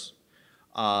levels.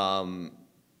 Qualcomm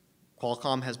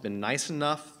has been nice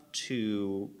enough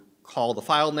to call the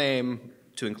file name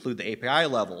to include the API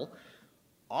level.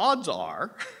 Odds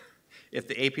are, if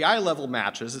the API level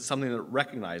matches, it's something that it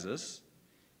recognizes,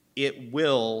 it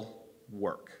will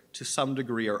work to some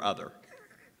degree or other,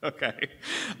 okay?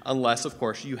 Unless, of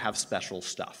course, you have special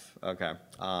stuff, okay?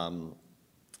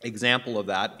 Example of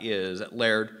that is at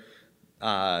Laird,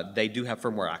 they do have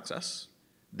firmware access.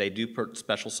 They do put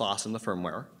special sauce in the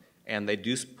firmware, and they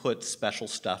do put special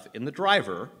stuff in the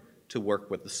driver to work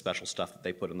with the special stuff that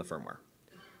they put in the firmware.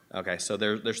 Okay, so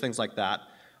there's things like that.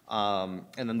 And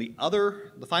then the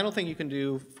final thing you can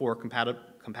do for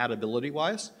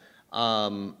compatibility-wise,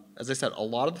 as I said, a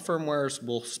lot of the firmwares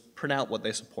will print out what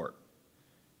they support.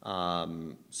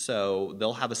 So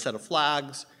they'll have a set of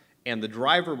flags, and the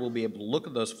driver will be able to look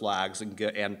at those flags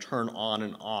and turn on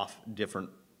and off different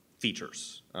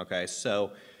features. Okay,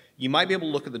 so you might be able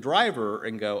to look at the driver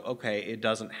and go, okay, it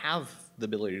doesn't have the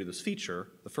ability to do this feature.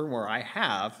 The firmware I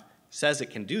have says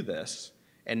it can do this,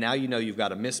 and now you know you've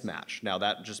got a mismatch. Now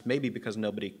that just may be because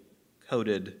nobody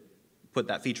put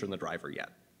that feature in the driver yet,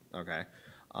 okay?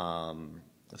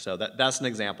 So that's an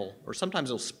example. Or sometimes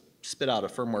it'll spit out a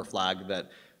firmware flag that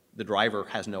the driver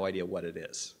has no idea what it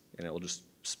is, and it'll just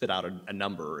spit out a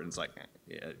number, and it's like,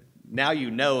 yeah, now you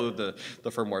know the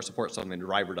firmware supports something the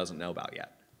driver doesn't know about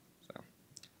yet. So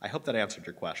I hope that answered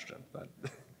your question, but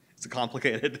it's a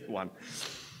complicated one.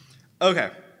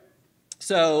 Okay,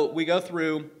 so we go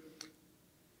through.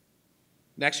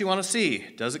 Next you want to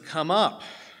see, does it come up?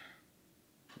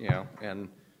 You know, and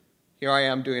here I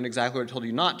am doing exactly what I told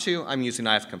you not to. I'm using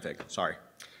ifconfig, sorry.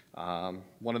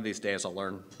 One of these days I'll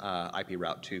learn IP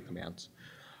route 2 commands.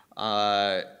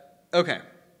 Okay,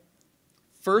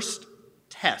 first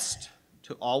test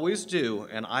to always do,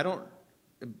 and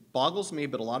it boggles me,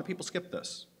 but a lot of people skip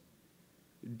this.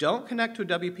 Don't connect to a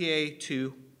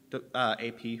WPA2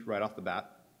 AP right off the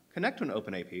bat. Connect to an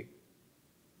open AP.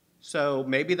 So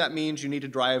maybe that means you need to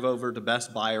drive over to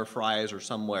Best Buy or Fry's or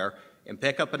somewhere and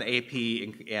pick up an AP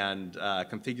and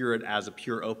configure it as a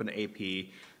pure open AP,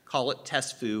 call it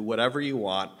testfoo, whatever you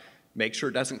want. Make sure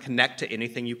it doesn't connect to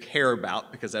anything you care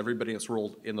about, because everybody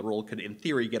in the role could, in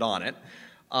theory, get on it.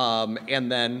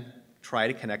 And then try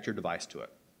to connect your device to it.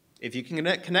 If you can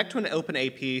connect to an open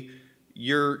AP,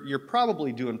 you're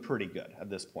probably doing pretty good at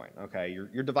this point, okay?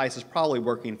 Your device is probably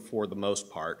working for the most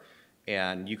part,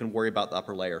 and you can worry about the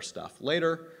upper layer stuff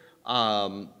later.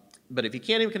 But if you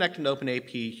can't even connect to an open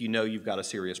AP, you know you've got a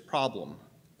serious problem,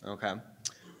 okay?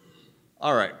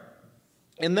 All right.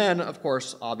 And then, of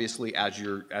course, obviously, as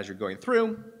you're going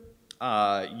through,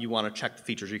 you want to check the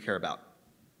features you care about.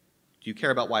 Do you care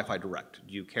about Wi-Fi Direct?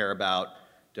 Do you care about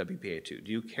WPA2?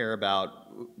 Do you care about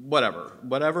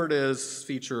whatever it is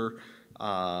feature? You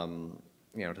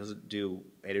know, does it do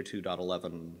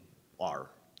 802.11r?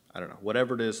 I don't know,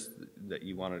 whatever it is that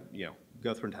you want to,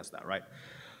 go through and test that, right?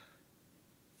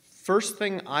 First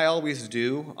thing I always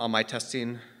do on my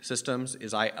testing systems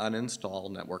is I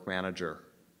uninstall Network Manager.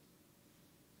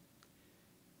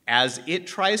 As it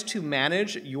tries to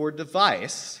manage your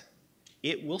device,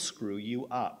 it will screw you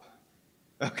up,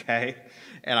 okay?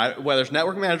 And whether it's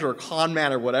Network Manager or Con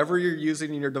Man or whatever you're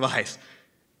using in your device,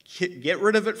 get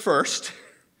rid of it first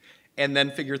and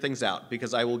then figure things out,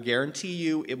 because I will guarantee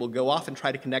you it will go off and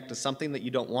try to connect to something that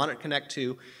you don't want it to connect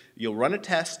to. You'll run a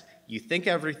test, you think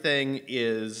everything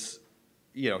is,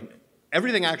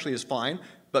 everything actually is fine,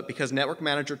 but because Network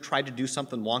Manager tried to do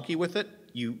something wonky with it,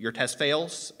 your test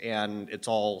fails and it's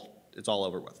all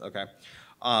over with, okay?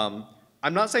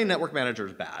 I'm not saying Network Manager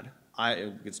is bad.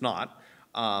 It's not.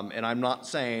 And I'm not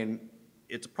saying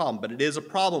it's a problem, but it is a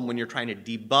problem when you're trying to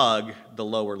debug the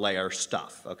lower layer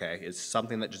stuff, okay? It's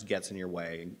something that just gets in your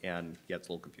way and gets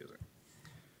a little confusing.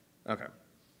 Okay.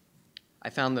 I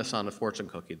found this on a fortune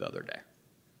cookie the other day,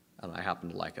 and I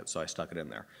happened to like it, so I stuck it in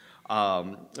there.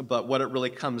 But what it really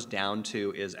comes down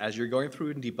to is, as you're going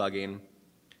through and debugging,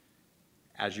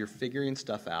 as you're figuring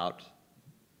stuff out,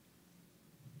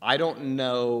 I don't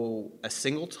know a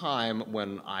single time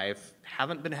when I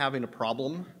haven't been having a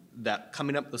problem that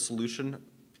coming up with a solution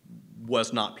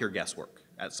was not pure guesswork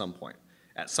at some point.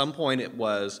 At some point it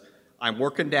was, I'm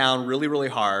working down really, really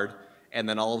hard, and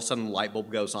then all of a sudden the light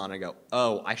bulb goes on and I go,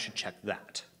 oh, I should check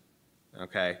that,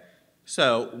 okay?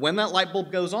 So when that light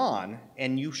bulb goes on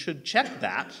and you should check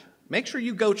that, make sure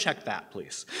you go check that,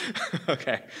 please.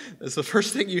 Okay, that's the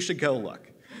first thing you should go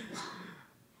look.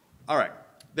 All right.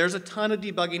 There's a ton of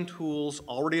debugging tools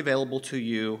already available to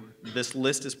you. This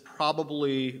list is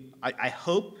probably, I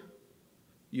hope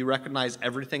you recognize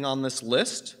everything on this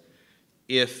list.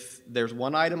 If there's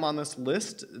one item on this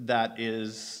list that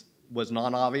was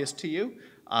non-obvious to you,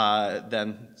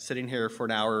 then sitting here for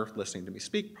an hour listening to me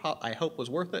speak, I hope was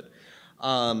worth it.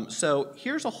 So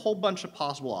here's a whole bunch of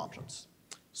possible options.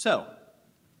 So,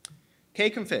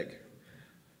 kconfig.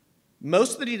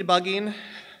 Most of the debugging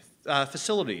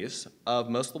facilities of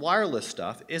most of the wireless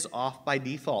stuff is off by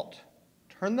default.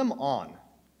 Turn them on,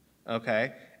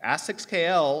 okay?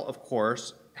 ASICS-KL, of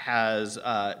course, has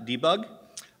debug.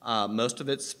 Most of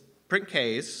its print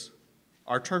Ks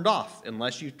are turned off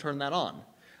unless you turn that on.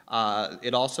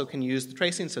 It also can use the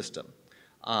tracing system.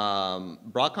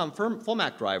 Broadcom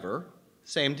fullMAC driver,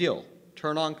 same deal.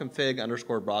 Turn on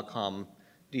config_Broadcom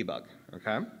debug,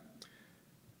 okay?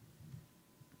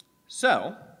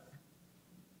 So,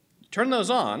 turn those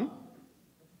on.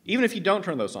 Even if you don't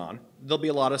turn those on, there'll be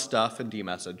a lot of stuff in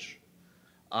dmessage.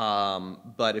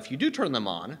 But if you do turn them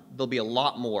on, there'll be a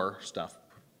lot more stuff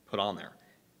put on there.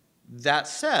 That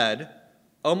said,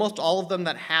 almost all of them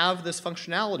that have this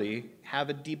functionality have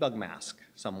a debug mask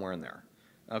somewhere in there.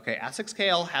 Okay,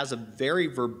 ASICS-KL has a very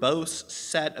verbose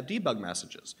set of debug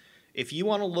messages. If you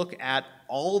want to look at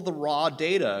all of the raw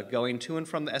data going to and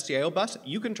from the SDIO bus,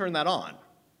 you can turn that on.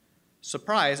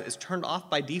 Surprise, it's turned off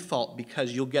by default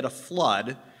because you'll get a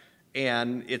flood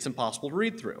and it's impossible to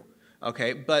read through.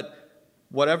 Okay, but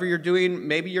whatever you're doing,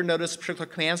 maybe you notice a particular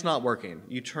command's not working.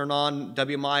 You turn on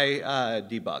WMI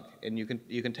debug and you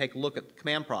can take a look at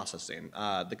command processing,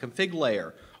 the config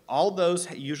layer. All those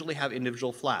usually have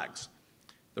individual flags.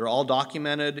 They're all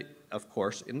documented, of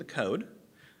course, in the code.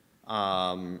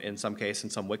 In some cases, in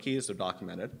some wikis, they're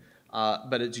documented.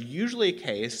 But it's usually a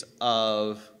case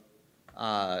of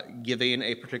giving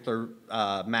a particular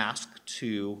mask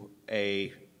to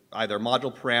either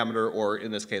module parameter, or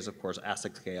in this case, of course,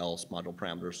 ASICS-KL's module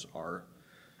parameters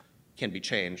can be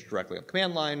changed directly on the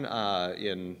command line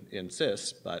in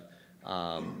sys. But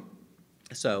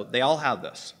so they all have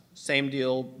this. Same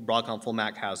deal. Broadcom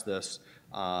fullMAC has this.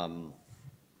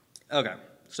 Okay,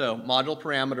 so module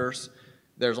parameters.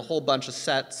 There's a whole bunch of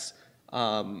sets.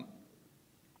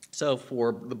 So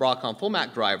for the Broadcom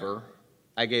fullMAC driver,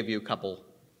 I gave you a couple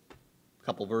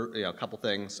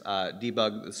things.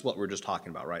 Debug, this is what we were just talking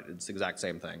about, right? It's the exact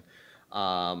same thing.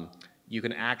 You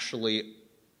can actually,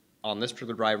 on this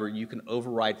particular driver, you can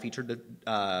override feature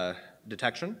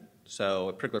detection. So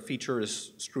a particular feature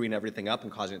is screwing everything up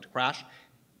and causing it to crash.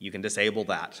 You can disable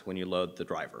that when you load the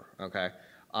driver, okay?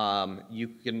 You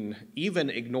can even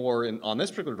ignore, on this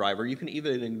particular driver, you can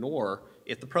even ignore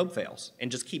if the probe fails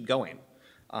and just keep going,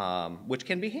 which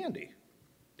can be handy.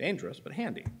 Dangerous, but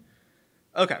handy.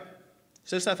 Okay,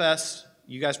 sysfs,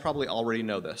 you guys probably already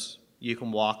know this. You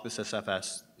can walk the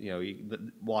sysfs,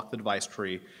 walk the device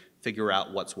tree, figure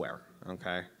out what's where,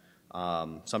 okay?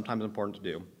 Sometimes important to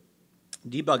do.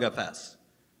 Debugfs,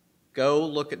 go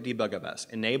look at debugfs.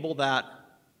 Enable that,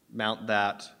 mount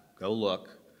that, go look.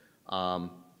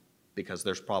 because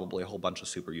there's probably a whole bunch of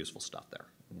super useful stuff there,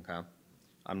 okay?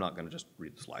 I'm not going to just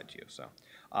read the slide to you. So,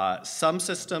 some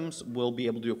systems will be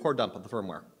able to do a core dump of the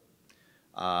firmware.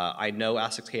 I know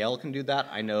ASICS-KL can do that.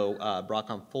 I know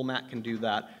Broadcom FullMAC can do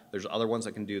that. There's other ones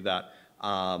that can do that.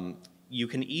 You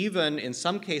can even, in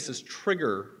some cases,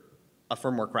 trigger a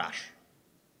firmware crash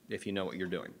if you know what you're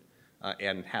doing,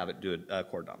 and have it do a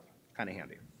core dump. Kind of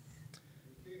handy.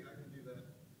 Okay, I can do that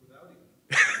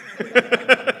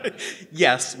without you.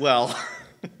 Yes, well.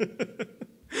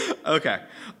 Okay.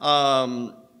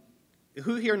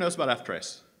 Who here knows about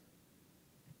ftrace?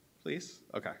 Please?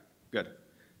 Okay, good.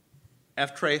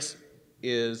 ftrace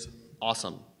is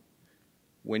awesome.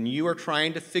 When you are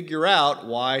trying to figure out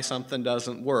why something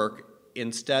doesn't work,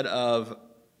 instead of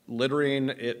littering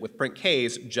it with print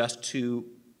Ks just to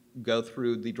go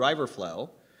through the driver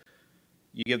flow,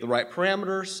 you give the right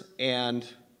parameters and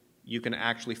you can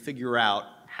actually figure out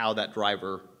how that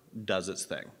driver does its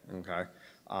thing, okay?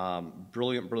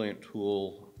 Brilliant, brilliant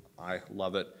tool. I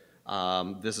love it.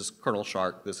 This is Kernel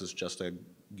Shark. This is just a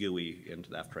GUI into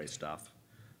the ftrace stuff.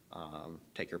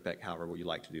 Take your pick, however you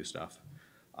like to do stuff.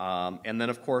 And then,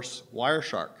 of course,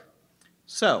 Wireshark.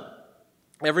 So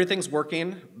everything's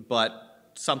working,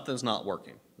 but something's not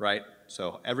working, right?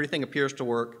 So everything appears to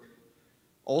work.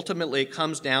 Ultimately, it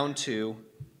comes down to,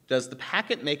 does the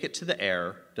packet make it to the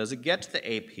air? Does it get to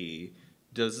the AP?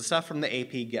 Does the stuff from the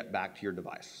AP get back to your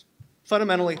device?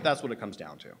 Fundamentally, that's what it comes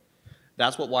down to.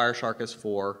 That's what Wireshark is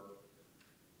for.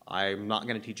 I'm not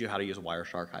going to teach you how to use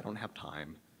Wireshark. I don't have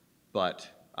time. But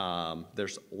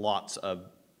there's lots of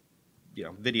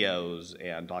videos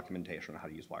and documentation on how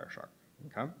to use Wireshark.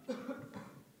 Okay?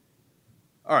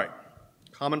 All right.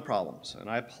 Common problems. And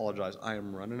I apologize. I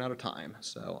am running out of time.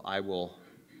 So I will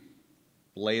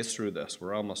blaze through this.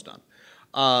 We're almost done.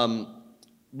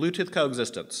 Bluetooth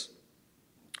coexistence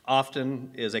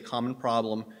often is a common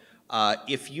problem.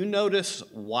 If you notice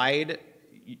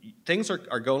things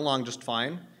are going along just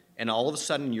fine, and all of a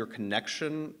sudden your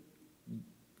connection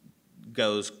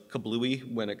goes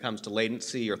kablooey when it comes to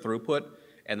latency or throughput,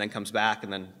 and then comes back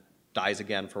and then dies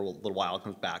again for a little while and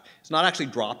comes back. It's not actually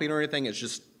dropping or anything, it's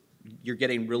just you're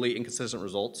getting really inconsistent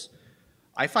results.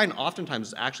 I find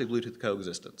oftentimes it's actually Bluetooth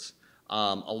coexistence.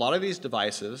 A lot of these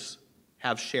devices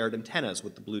have shared antennas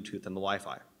with the Bluetooth and the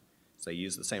Wi-Fi. So they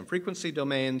use the same frequency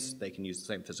domains, they can use the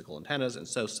same physical antennas, and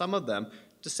so some of them,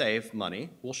 to save money,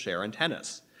 will share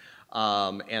antennas.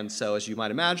 And so as you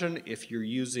might imagine,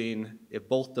 if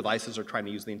both devices are trying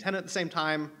to use the antenna at the same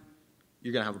time,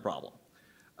 you're going to have a problem.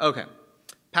 Okay,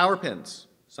 power pins.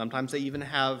 Sometimes they even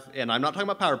have, and I'm not talking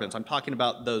about power pins, I'm talking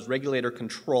about those regulator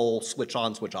control switch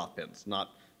on, switch off pins, not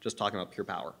just talking about pure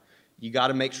power. You got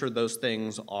to make sure those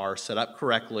things are set up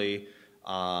correctly,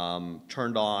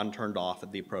 turned on, turned off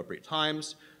at the appropriate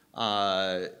times.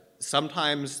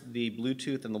 Sometimes the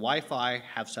Bluetooth and the Wi-Fi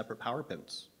have separate power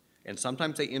pins, and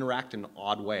sometimes they interact in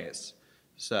odd ways.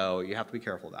 So you have to be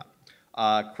careful of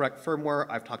that. Correct firmware,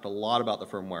 I've talked a lot about the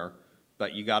firmware,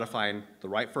 but you got to find the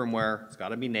right firmware, it's got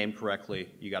to be named correctly,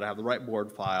 you got to have the right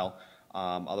board file,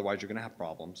 otherwise you're going to have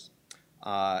problems.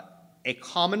 A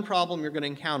common problem you're going to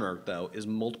encounter, though, is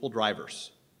multiple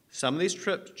drivers. Some of these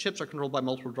chips are controlled by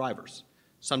multiple drivers.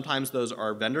 Sometimes those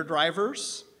are vendor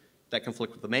drivers that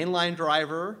conflict with the mainline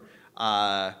driver.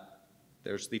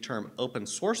 There's the term open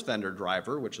source vendor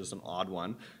driver, which is an odd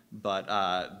one,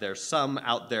 but there's some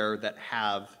out there that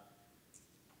have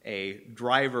a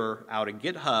driver out in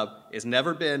GitHub. It's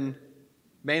never been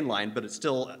mainline, but it's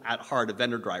still at heart a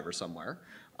vendor driver somewhere.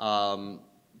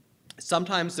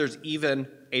 Sometimes there's even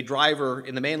a driver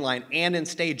in the mainline and in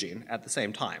staging at the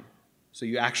same time. So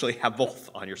you actually have both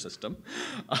on your system.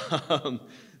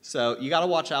 So you got to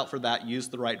watch out for that, use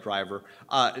the right driver.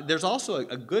 There's also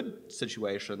a good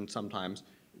situation sometimes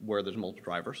where there's multiple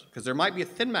drivers, because there might be a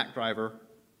thin Mac driver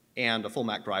and a full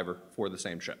Mac driver for the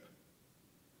same chip.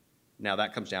 Now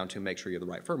that comes down to make sure you have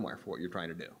the right firmware for what you're trying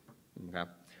to do.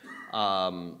 Okay?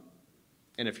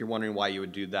 And if you're wondering why you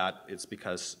would do that, it's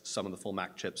because some of the full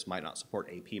Mac chips might not support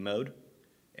AP mode.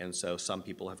 And so some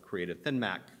people have created thin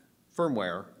Mac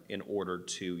firmware in order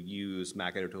to use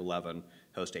Mac 802.11,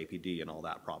 host APD, and all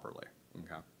that properly.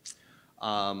 Okay.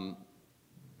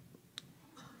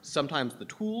 Sometimes the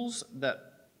tools that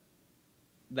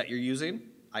you're using,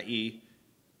 i.e.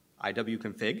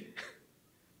 IWconfig,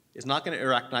 is not going to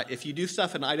interact. If you do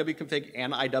stuff in IWconfig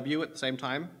and IW at the same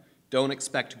time, don't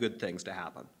expect good things to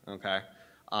happen. Okay.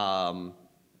 In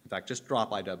fact, just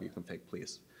drop IWconfig,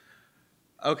 please.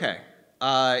 Okay.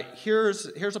 Here's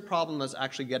a problem that's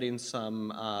actually getting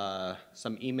some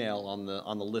email on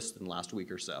the list in the last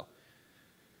week or so.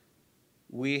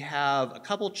 We have a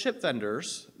couple chip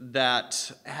vendors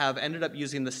that have ended up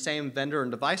using the same vendor and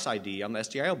device ID on the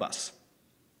SDIO bus.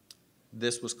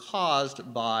 This was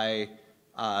caused by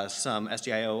some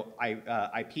SDIO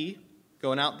IP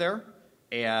going out there,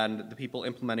 and the people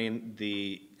implementing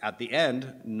at the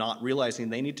end not realizing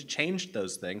they need to change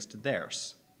those things to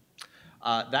theirs.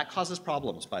 That causes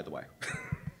problems, by the way,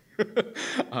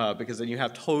 because then you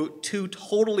have two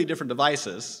totally different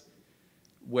devices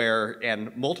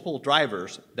and multiple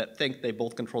drivers that think they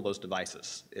both control those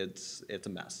devices. It's a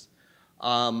mess.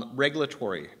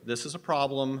 Regulatory. This is a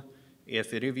problem.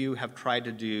 If any of you have tried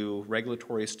to do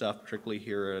regulatory stuff, particularly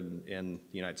here in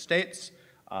the United States,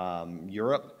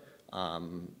 Europe,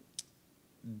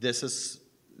 this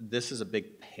is a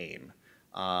big pain.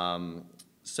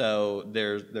 So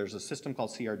there's a system called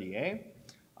CRDA,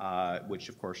 which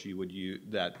of course you would use,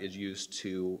 that is used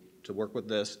to work with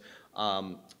this.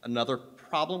 Another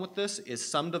problem with this is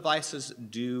some devices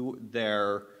do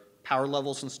their power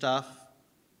levels and stuff.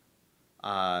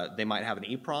 They might have an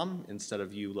EEPROM instead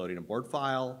of you loading a board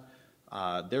file.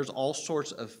 There's all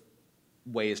sorts of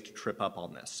ways to trip up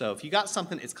on this. So if you got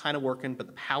something, it's kind of working, but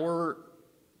the power,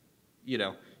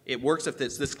 it works if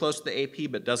it's this close to the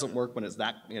AP, but doesn't work when it's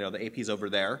that, the AP's over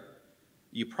there.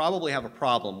 You probably have a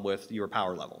problem with your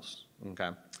power levels,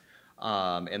 okay?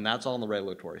 And that's all in the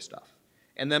regulatory stuff.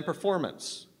 And then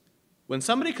performance. When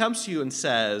somebody comes to you and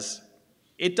says,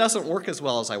 it doesn't work as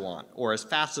well as I want, or as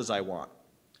fast as I want,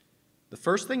 the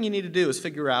first thing you need to do is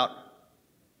figure out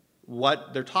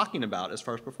what they're talking about as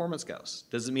far as performance goes.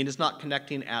 Does it mean it's not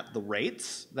connecting at the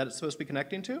rates that it's supposed to be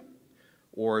connecting to?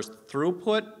 Or is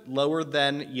throughput lower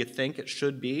than you think it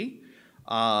should be?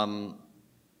 There's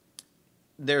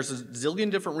a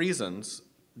zillion different reasons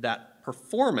that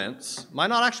performance might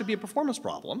not actually be a performance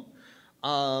problem,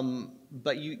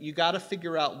 but you got to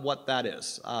figure out what that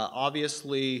is.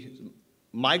 Obviously,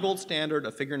 my gold standard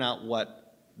of figuring out what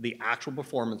the actual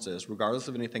performance is, regardless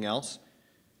of anything else,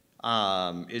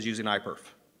 is using iPerf,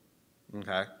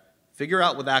 okay? Figure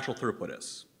out what the actual throughput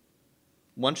is.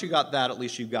 Once you got that, at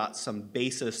least you got some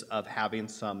basis of having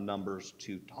some numbers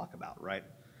to talk about, right?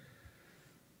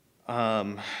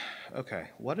 Okay,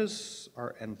 what is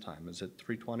our end time? Is it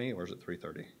 3:20 or is it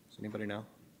 3:30? Does anybody know?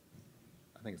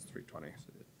 I think it's 3:20.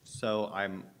 So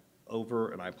I'm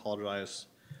over, and I apologize.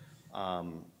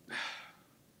 And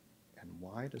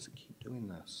why does it keep doing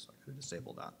this? I could have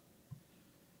disabled that.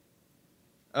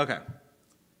 Okay,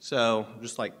 so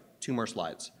just like 2 more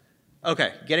slides.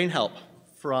 Okay, getting help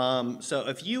from, so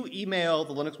if you email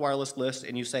the Linux wireless list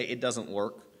and you say it doesn't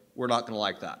work, we're not gonna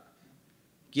like that.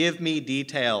 Give me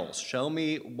details, show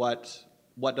me what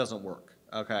doesn't work,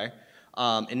 okay?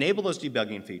 Enable those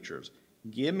debugging features.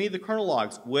 Give me the kernel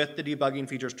logs with the debugging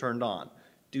features turned on.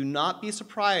 Do not be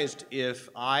surprised if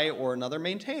I or another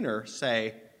maintainer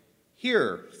say,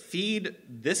 here, feed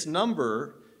this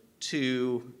number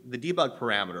to the debug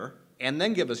parameter and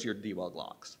then give us your debug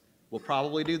logs. We'll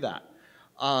probably do that.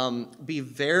 Be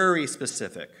very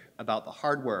specific about the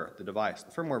hardware, the device,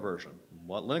 the firmware version,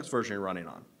 what Linux version you're running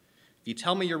on. If you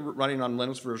tell me you're running on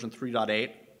Linux version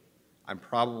 3.8, I'm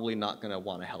probably not going to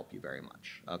want to help you very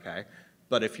much, okay?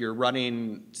 But if you're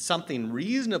running something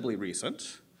reasonably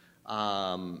recent,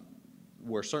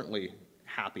 we're certainly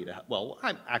happy to, well,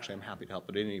 I'm happy to help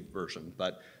with any version,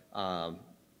 but,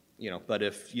 but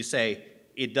if you say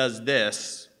it does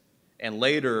this, and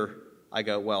later I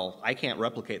go, well, I can't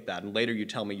replicate that, and later you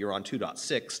tell me you're on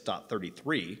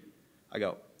 2.6.33, I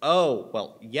go, oh,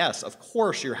 well, yes, of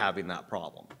course you're having that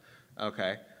problem,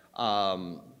 okay?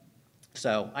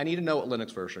 So I need to know what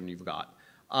Linux version you've got.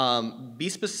 Be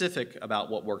specific about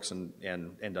what works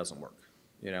and doesn't work.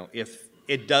 If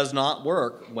it does not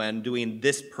work when doing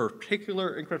this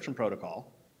particular encryption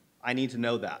protocol, I need to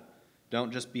know that.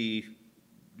 Don't just be,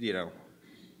 and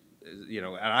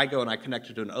I go and I connect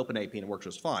it to an open AP and it works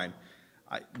just fine.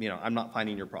 I'm not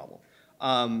finding your problem.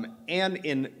 And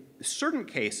in certain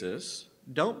cases,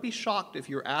 don't be shocked if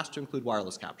you're asked to include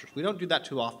wireless captures. We don't do that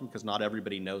too often because not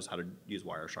everybody knows how to use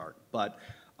Wireshark. But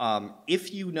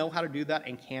if you know how to do that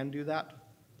and can do that,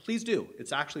 please do.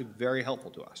 It's actually very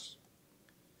helpful to us.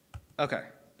 Okay,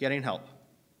 getting help.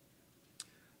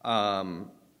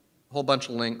 Whole bunch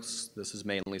of links. This is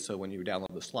mainly so when you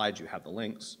download the slides, you have the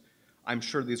links. I'm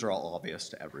sure these are all obvious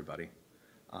to everybody.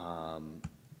 And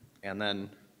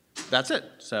then that's it.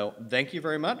 So thank you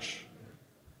very much.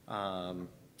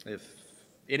 If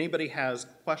anybody has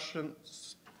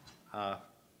questions,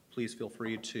 please feel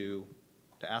free to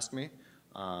ask me.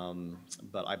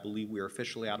 But I believe we are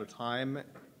officially out of time.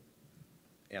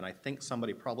 And I think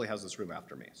somebody probably has this room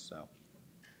after me. So,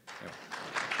 anyway.